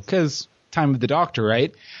want, because time of the Doctor,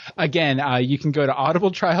 right? Again, you can go to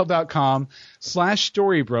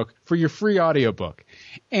audibletrial.com/Storybrooke for your free audiobook.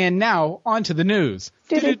 And now, on to the news.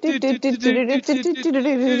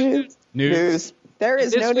 News. There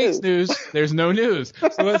is no news. There's no news.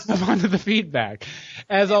 So let's move on to the feedback.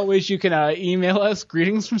 As always, you can email us,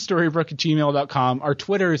 greetingsfromstorybrooke@gmail.com. Our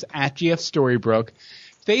Twitter is @GFStorybrooke.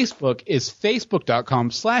 Facebook is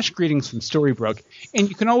facebook.com/greetingsfromstorybrooke. And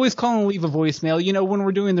you can always call and leave a voicemail, when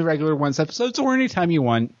we're doing the regular Once episodes or anytime you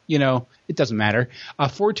want, it doesn't matter.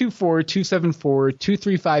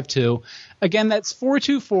 424-274-2352. Again, that's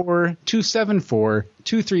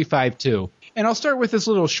 424-274-2352. And I'll start with this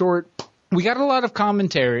little short. We got a lot of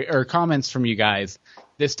commentary or comments from you guys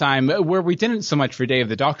this time where we didn't so much for Day of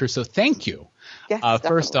the Doctor, so thank you. Yes,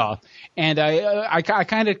 first off. And I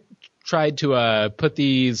kind of tried to put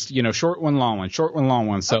these, short one, long one, short one, long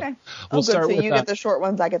one. So okay. We'll start with you get the short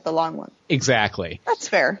ones, I get the long ones. Exactly. That's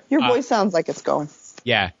fair. Your voice sounds like it's going.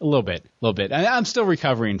 Yeah, a little bit. I'm still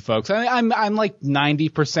recovering, folks. I'm like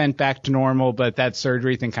 90% back to normal, but that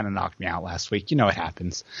surgery thing kind of knocked me out last week. It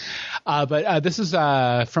happens. But this is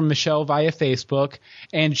from Michelle via Facebook,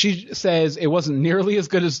 and she says it wasn't nearly as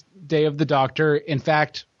good as Day of the Doctor. In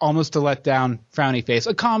fact, almost a letdown, frowny face.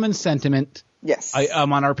 A common sentiment. Yes.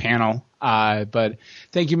 I'm on our panel. But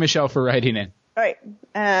thank you, Michelle, for writing in. All right.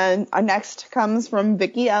 And our next comes from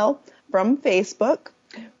Vicky L. from Facebook.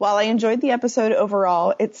 While I enjoyed the episode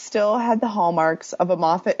overall, it still had the hallmarks of a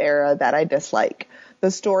Moffat era that I dislike.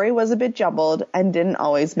 The story was a bit jumbled and didn't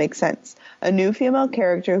always make sense. A new female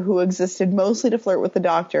character who existed mostly to flirt with the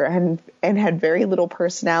Doctor and had very little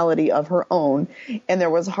personality of her own, and there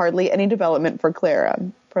was hardly any development for Clara.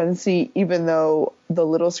 Even with the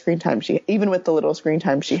little screen time she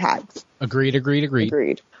had.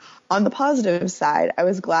 Agreed. On the positive side, I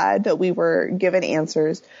was glad that we were given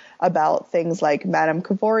answers about things like Madame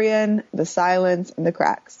Kovorian, the silence, and the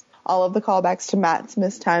cracks. All of the callbacks to Matt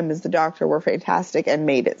Smith's time as the Doctor were fantastic and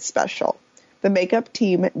made it special. The makeup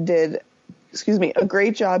team did a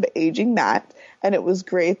great job aging Matt, and it was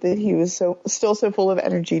great that he was still so full of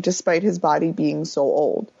energy despite his body being so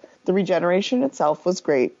old. The regeneration itself was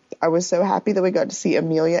great. I was so happy that we got to see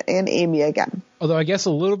Amelia and Amy again. Although I guess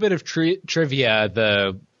a little bit of trivia,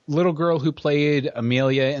 the little girl who played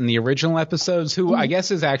Amelia in the original episodes, who I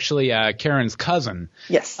guess is actually Karen's cousin.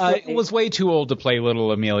 Yes. Was way too old to play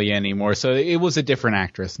little Amelia anymore, so it was a different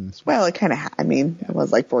actress in this one. Well, it kind of, it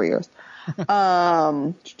was like 4 years.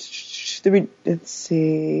 Let's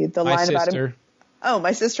see. The My line sister. about him. Oh,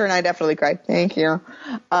 my sister and I definitely cried. Thank you.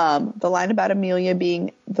 The line about Amelia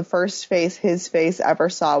being the first face his face ever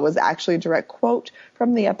saw was actually a direct quote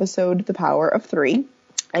from the episode The Power of Three.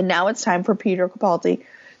 And now it's time for Peter Capaldi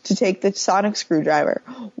to take the sonic screwdriver.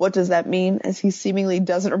 What does that mean? As he seemingly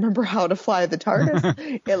doesn't remember how to fly the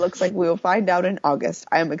TARDIS. It looks like we will find out in August.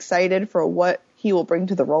 I am excited for what he will bring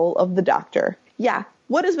to the role of the Doctor. Yeah,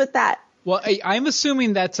 what is with that? Well, I'm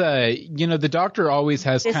assuming that's the Doctor always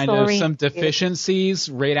has kind of some deficiencies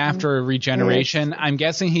right after a regeneration. I'm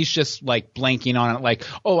guessing he's just like blanking on it, like,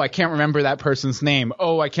 oh, I can't remember that person's name.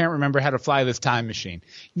 Oh, I can't remember how to fly this time machine.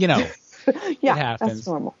 Yeah, it happens. That's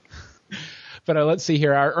normal. But let's see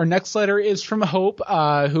here. Our next letter is from Hope,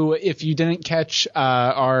 who, if you didn't catch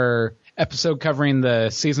our episode covering the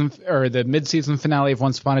season or the mid-season finale of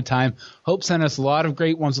Once Upon a Time, Hope sent us a lot of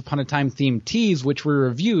great Once Upon a Time themed teas, which we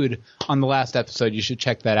reviewed on the last episode. You should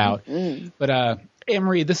check that out. Mm-hmm. But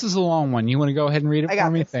Anne-Marie, this is a long one. You want to go ahead and read it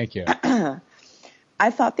for me? Thank you.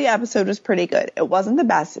 I thought the episode was pretty good. It wasn't the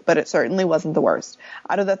best, but it certainly wasn't the worst.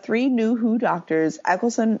 Out of the 3 new Who Doctors,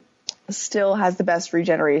 Eccleston still has the best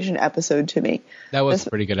regeneration episode to me. That was a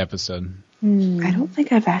pretty good episode. I don't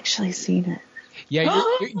think I've actually seen it. Yeah,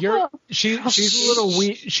 she's a little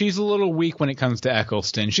weak. She's a little weak when it comes to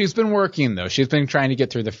Eccleston. She's been working though. She's been trying to get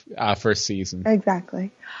through the first season.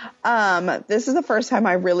 Exactly. This is the first time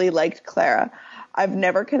I really liked Clara. I've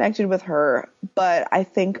never connected with her, but I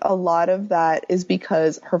think a lot of that is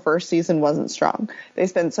because her first season wasn't strong. They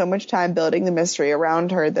spent so much time building the mystery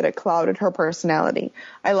around her that it clouded her personality.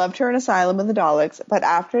 I loved her in Asylum of the Daleks, but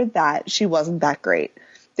after that, she wasn't that great.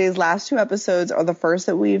 These last 2 episodes are the first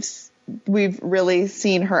that we've really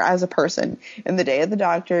seen her as a person. In The Day of the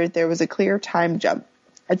Doctor, there was a clear time jump.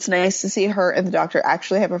 It's nice to see her and the Doctor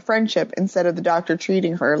actually have a friendship instead of the Doctor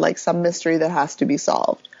treating her like some mystery that has to be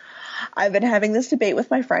solved. I've been having this debate with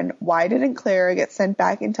my friend. Why didn't Clara get sent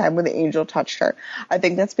back in time when the angel touched her? I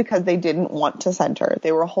think that's because they didn't want to send her.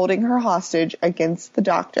 They were holding her hostage against the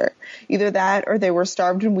Doctor. Either that or they were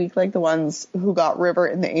starved and weak like the ones who got River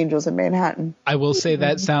and the angels in Manhattan. I will say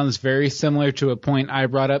that sounds very similar to a point I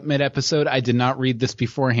brought up mid-episode. I did not read this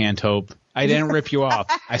beforehand, Hope. I didn't rip you off.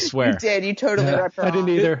 I swear. You did. You totally ripped her off. I didn't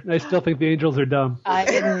either. I still think the angels are dumb. I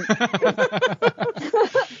didn't.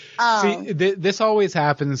 See, this always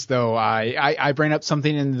happens, though. I bring up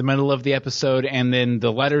something in the middle of the episode, and then the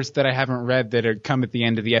letters that I haven't read that come at the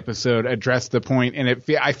end of the episode address the point, and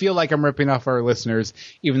I feel like I'm ripping off our listeners,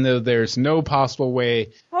 even though there's no possible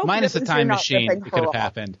way, minus a time machine, it could have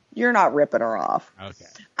happened. You're not ripping her off. Okay.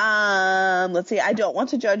 Let's see. I don't want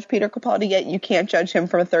to judge Peter Capaldi yet. You can't judge him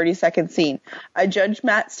from a 30-second scene. I judged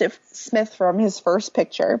Matt Smith from his first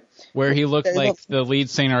picture. Where he looked like the lead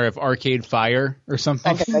singer of Arcade Fire or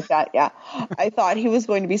something. Something like that, yeah. I thought he was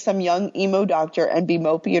going to be some young emo doctor and be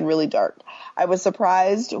mopey and really dark. I was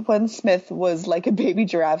surprised when Smith was like a baby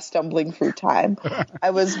giraffe stumbling through time. I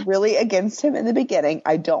was really against him in the beginning.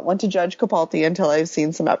 I don't want to judge Capaldi until I've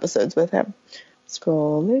seen some episodes with him.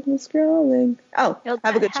 Scrolling. Oh,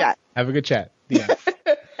 have a good chat. Have a good chat. Yeah.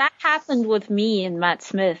 That happened with me and Matt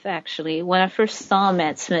Smith, actually. When I first saw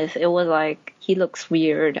Matt Smith, it was like, he looks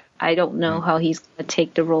weird. I don't know how he's going to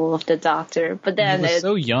take the role of the Doctor. But then he was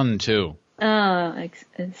so young, too.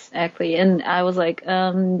 Exactly. And I was like,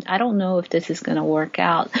 I don't know if this is going to work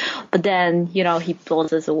out. But then, he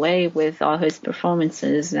pulls us away with all his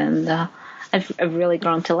performances. And I've really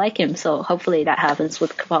grown to like him. So hopefully that happens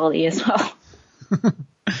with Capaldi as well.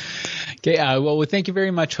 Okay, well, thank you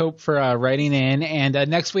very much, Hope, for writing in. And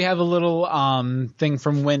next we have a little thing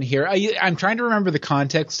from Wynn here. I'm trying to remember the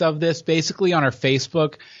context of this. Basically, on our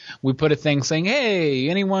Facebook, we put a thing saying, hey,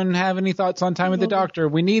 anyone have any thoughts on Time with the Doctor?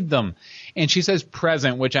 We need them. And she says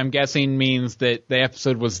present, which I'm guessing means that the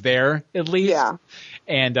episode was there, at least. Yeah.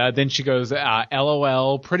 And then she goes,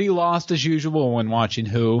 LOL, pretty lost as usual when watching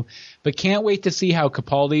Who, but can't wait to see how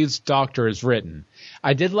Capaldi's Doctor is written.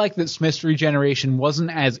 I did like that Smith's regeneration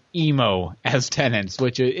wasn't as emo as Tennant's,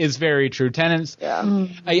 which is very true. Tennant's,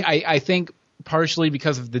 I think partially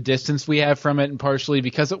because of the distance we have from it and partially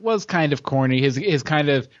because it was kind of corny. His kind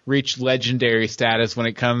of reached legendary status when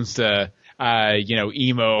it comes to,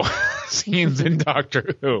 emo scenes in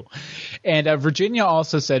Doctor Who. And Virginia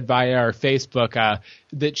also said via our Facebook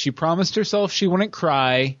that she promised herself she wouldn't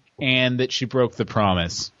cry and that she broke the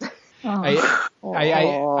promise. I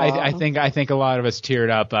think a lot of us teared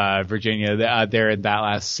up, Virginia, there in that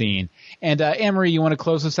last scene. And Anne-Marie, you want to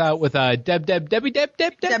close us out with Deb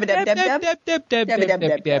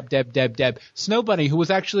Snow Bunny, who was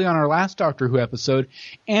actually on our last Doctor Who episode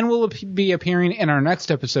and will be appearing in our next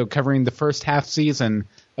episode covering the first half season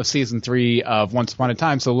of season 3 of Once Upon a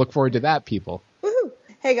Time. So look forward to that, people. Woohoo!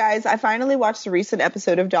 Hey guys, I finally watched a recent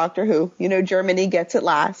episode of Doctor Who. You know, Germany gets it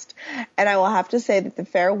last. And I will have to say that the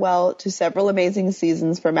farewell to several amazing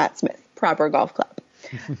seasons for Matt Smith. Proper golf clap.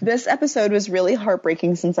 This episode was really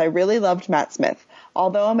heartbreaking since I really loved Matt Smith.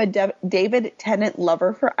 Although I'm a David Tennant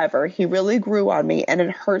lover forever, he really grew on me, and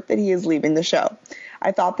it hurt that he is leaving the show.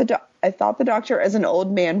 I thought the Doctor as an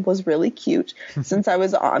old man was really cute. Since I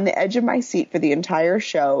was on the edge of my seat for the entire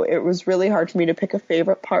show, it was really hard for me to pick a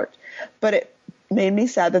favorite part. But it made me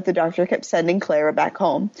sad that the Doctor kept sending Clara back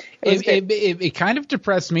home. It kind of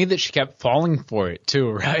depressed me that she kept falling for it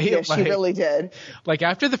too, right? Yeah, she really did. Like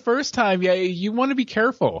after the first time, yeah, you want to be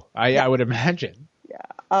careful. I would imagine.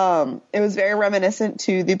 Yeah. It was very reminiscent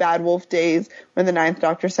to the Bad Wolf days when the 9th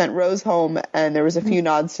Doctor sent Rose home, and there was a few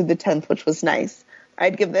nods to the 10th, which was nice.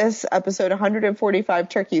 I'd give this episode 145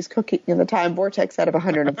 turkeys cooking in the time vortex out of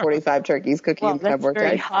 145 turkeys cooking in the time vortex.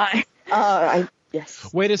 Very high.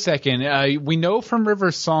 Yes. Wait a second. We know from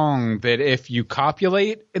River's song that if you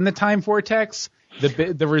copulate in the time vortex,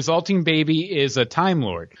 the resulting baby is a Time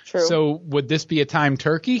Lord. True. So would this be a time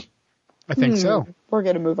turkey? I think so. We're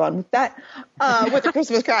going to move on with that. With the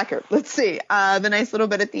Christmas cracker. Let's see. The nice little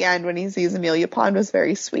bit at the end when he sees Amelia Pond was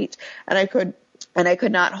very sweet. And I could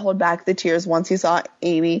not hold back the tears once he saw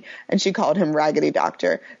Amy and she called him Raggedy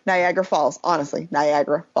Doctor. Niagara Falls. Honestly,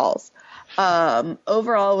 Niagara Falls.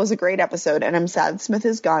 Overall, it was a great episode, and I'm sad Smith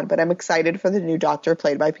is gone, but I'm excited for the new Doctor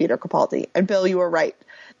played by Peter Capaldi. And Bill, you were right.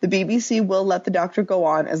 The BBC will let the Doctor go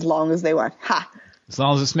on as long as they want. Ha! As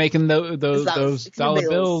long as it's making those dollar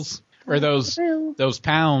bills or those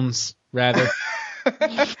pounds, rather.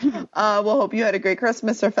 We'll hope you had a great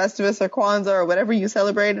Christmas or Festivus or Kwanzaa or whatever you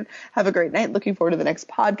celebrated. Have a great night. Looking forward to the next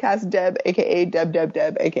podcast. Deb, a.k.a. Deb,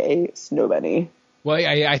 a.k.a. Snow Bunny. Well,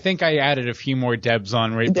 I think I added a few more Debs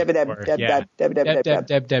on right before. Deb.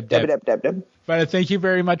 But thank you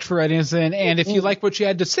very much for writing us in. And if you like what she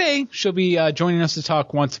had to say, she'll be joining us to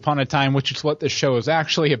talk Once Upon a Time, which is what this show is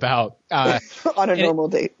actually about. On a normal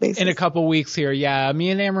date basis. In a couple weeks here. Yeah, me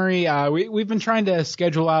and Anne-Marie, we've been trying to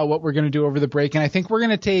schedule out what we're going to do over the break. And I think we're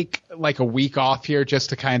going to take like a week off here just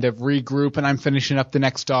to kind of regroup. And I'm finishing up the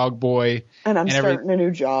next Dog Boy. And I'm starting a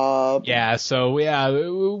new job. Yeah, so yeah,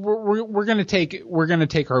 we're going to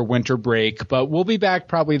take our winter break. But we'll be back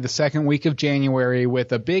probably the second week of January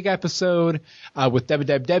with a big episode with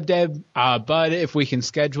Deb, Bud, if we can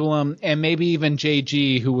schedule him. And maybe even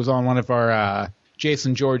JG, who was on one of our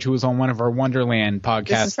Jason George, who was on one of our Wonderland podcasts.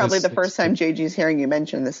 This is probably the first time JG's hearing you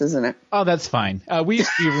mention this, isn't it? Oh, that's fine. We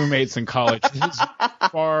used to be roommates in college. This is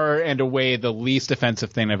far and away the least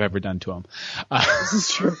offensive thing I've ever done to him. This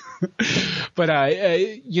is true. But,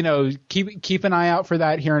 keep an eye out for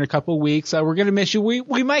that here in a couple of weeks. We're going to miss you.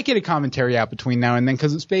 We might get a commentary out between now and then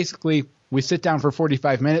because it's basically we sit down for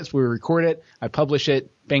 45 minutes, we record it, I publish it,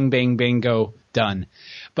 bang, bang, bang, go, done.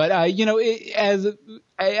 But,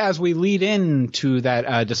 as we lead into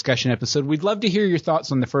that discussion episode, we'd love to hear your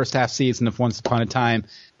thoughts on the first half season of Once Upon a Time.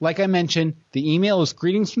 Like I mentioned, the email is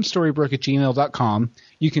greetingsfromstorybrook@gmail.com.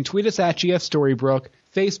 You can tweet us at GFStorybrook.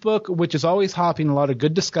 Facebook, which is always hopping a lot of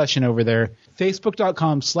good discussion over there,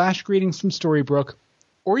 facebook.com/greetingsfromstorybrook.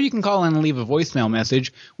 Or you can call in and leave a voicemail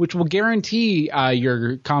message, which will guarantee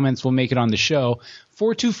your comments will make it on the show.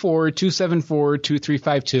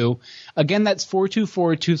 424-274-2352. Again, that's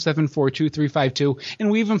 424-274-2352.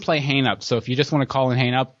 And we even play Hang Up. So if you just want to call and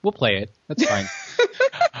hang up, we'll play it. That's fine.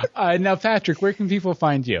 Now, Patrick, where can people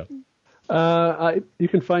find you? You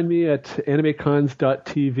can find me at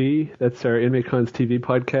animecons.tv. That's our AnimeCons TV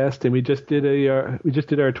podcast, and we just did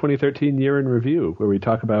our 2013 year in review, where we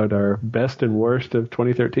talk about our best and worst of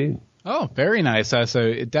 2013. Oh, very nice. So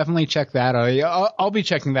definitely check that out. I'll be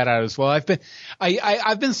checking that out as well. I've been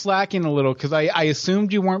slacking a little because I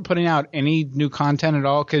assumed you weren't putting out any new content at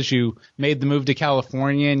all because you made the move to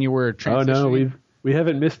California and you were transitioning. Oh no, we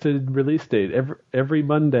haven't missed a release date every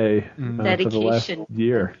Monday for the last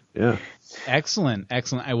year. Yeah. Excellent.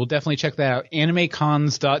 I will definitely check that out.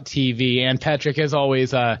 Animecons.tv. And Patrick, as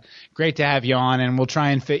always, great to have you on, and we'll try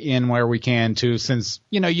and fit you in where we can too, since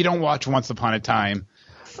you don't watch Once Upon a Time.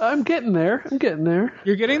 I'm getting there.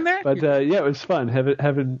 You're getting there? But yeah, it was fun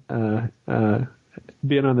having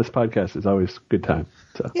Being on this podcast is always a good time.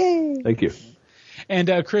 So, Yay. Thank you.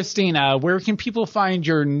 And Christine, where can people find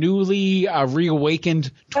your newly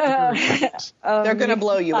reawakened Twitter accounts? They're going to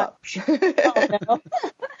blow you up. Oh, no.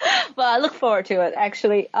 Well, I look forward to it,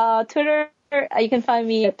 actually. Twitter, you can find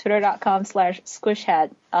me at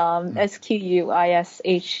twitter.com/squishat, SQUISHAT,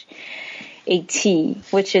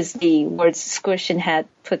 which is the words squish and hat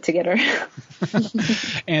put together.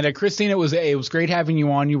 And Christine, it was great having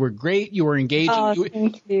you on. You were great. You were engaging. Oh,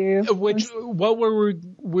 thank you. What were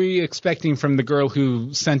we expecting from the girl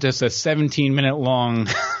who sent us a 17-minute long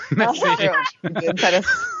message?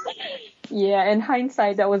 Yeah, in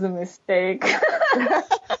hindsight, that was a mistake.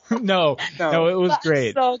 No, it was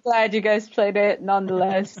great. I'm so glad you guys played it,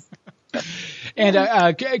 nonetheless. And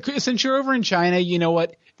since you're over in China, you know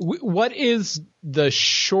what? What is the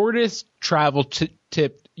shortest travel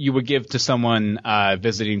tip you would give to someone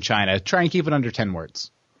visiting China? Try and keep it under 10 words.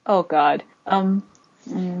 Oh, God.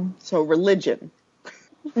 So religion.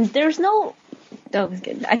 There's no...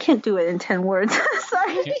 I can't do it in 10 words.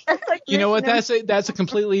 Sorry. Like, you know what? That's a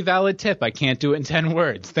completely valid tip. I can't do it in 10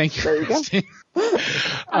 words. Thank you. There you go.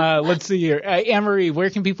 Let's see here. Anne-Marie, where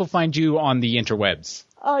can people find you on the interwebs?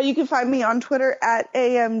 You can find me on Twitter at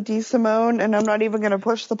AMDSimone, and I'm not even going to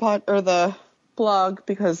push the blog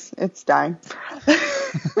because it's dying.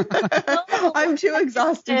 I'm too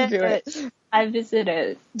exhausted to do it. I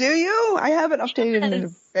visited. Do you? I haven't updated in a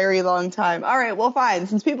very long time. All right, well, fine.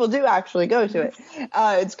 Since people do actually go to it.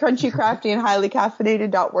 It's crunchy, crafty, and highly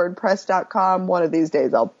caffeinated.wordpress.com. One of these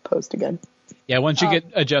days I'll post again. Yeah, once you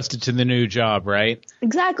get adjusted to the new job, right?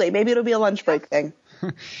 Exactly. Maybe it'll be a lunch break thing.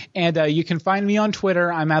 And you can find me on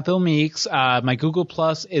Twitter. I'm at Bill Meeks. My Google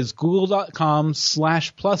Plus is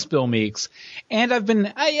google.com/+Bill Meeks. And I've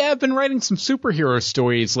been writing some superhero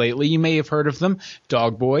stories lately. You may have heard of them.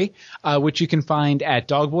 Dogboy, which you can find at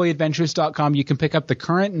dogboyadventures.com. You can pick up the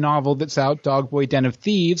current novel that's out, Dogboy Den of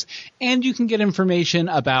Thieves, and you can get information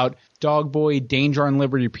about Dogboy Danger on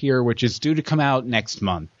Liberty Pier, which is due to come out next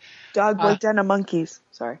month. Dogboy Den of Monkeys.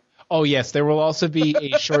 Sorry. Oh, yes. There will also be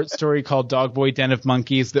a short story called Dogboy Den of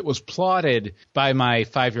Monkeys that was plotted by my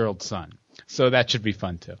 5-year-old son. So that should be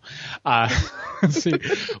fun, too. Let's see.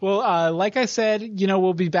 Well, like I said,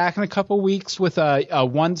 we'll be back in a couple weeks with a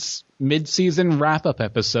once mid-season wrap-up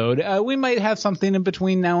episode. We might have something in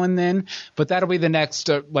between now and then, but that'll be the next,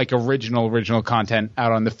 original content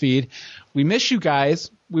out on the feed. We miss you guys.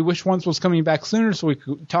 We wish Once was coming back sooner so we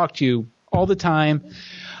could talk to you all the time.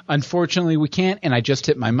 Unfortunately, we can't, and I just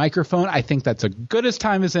hit my microphone. I think that's as good a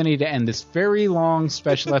time as any to end this very long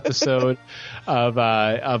special episode of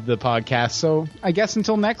the podcast. So I guess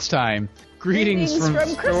until next time, greetings from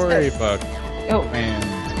Storybook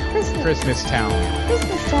and Christmas Town.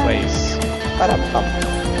 Place.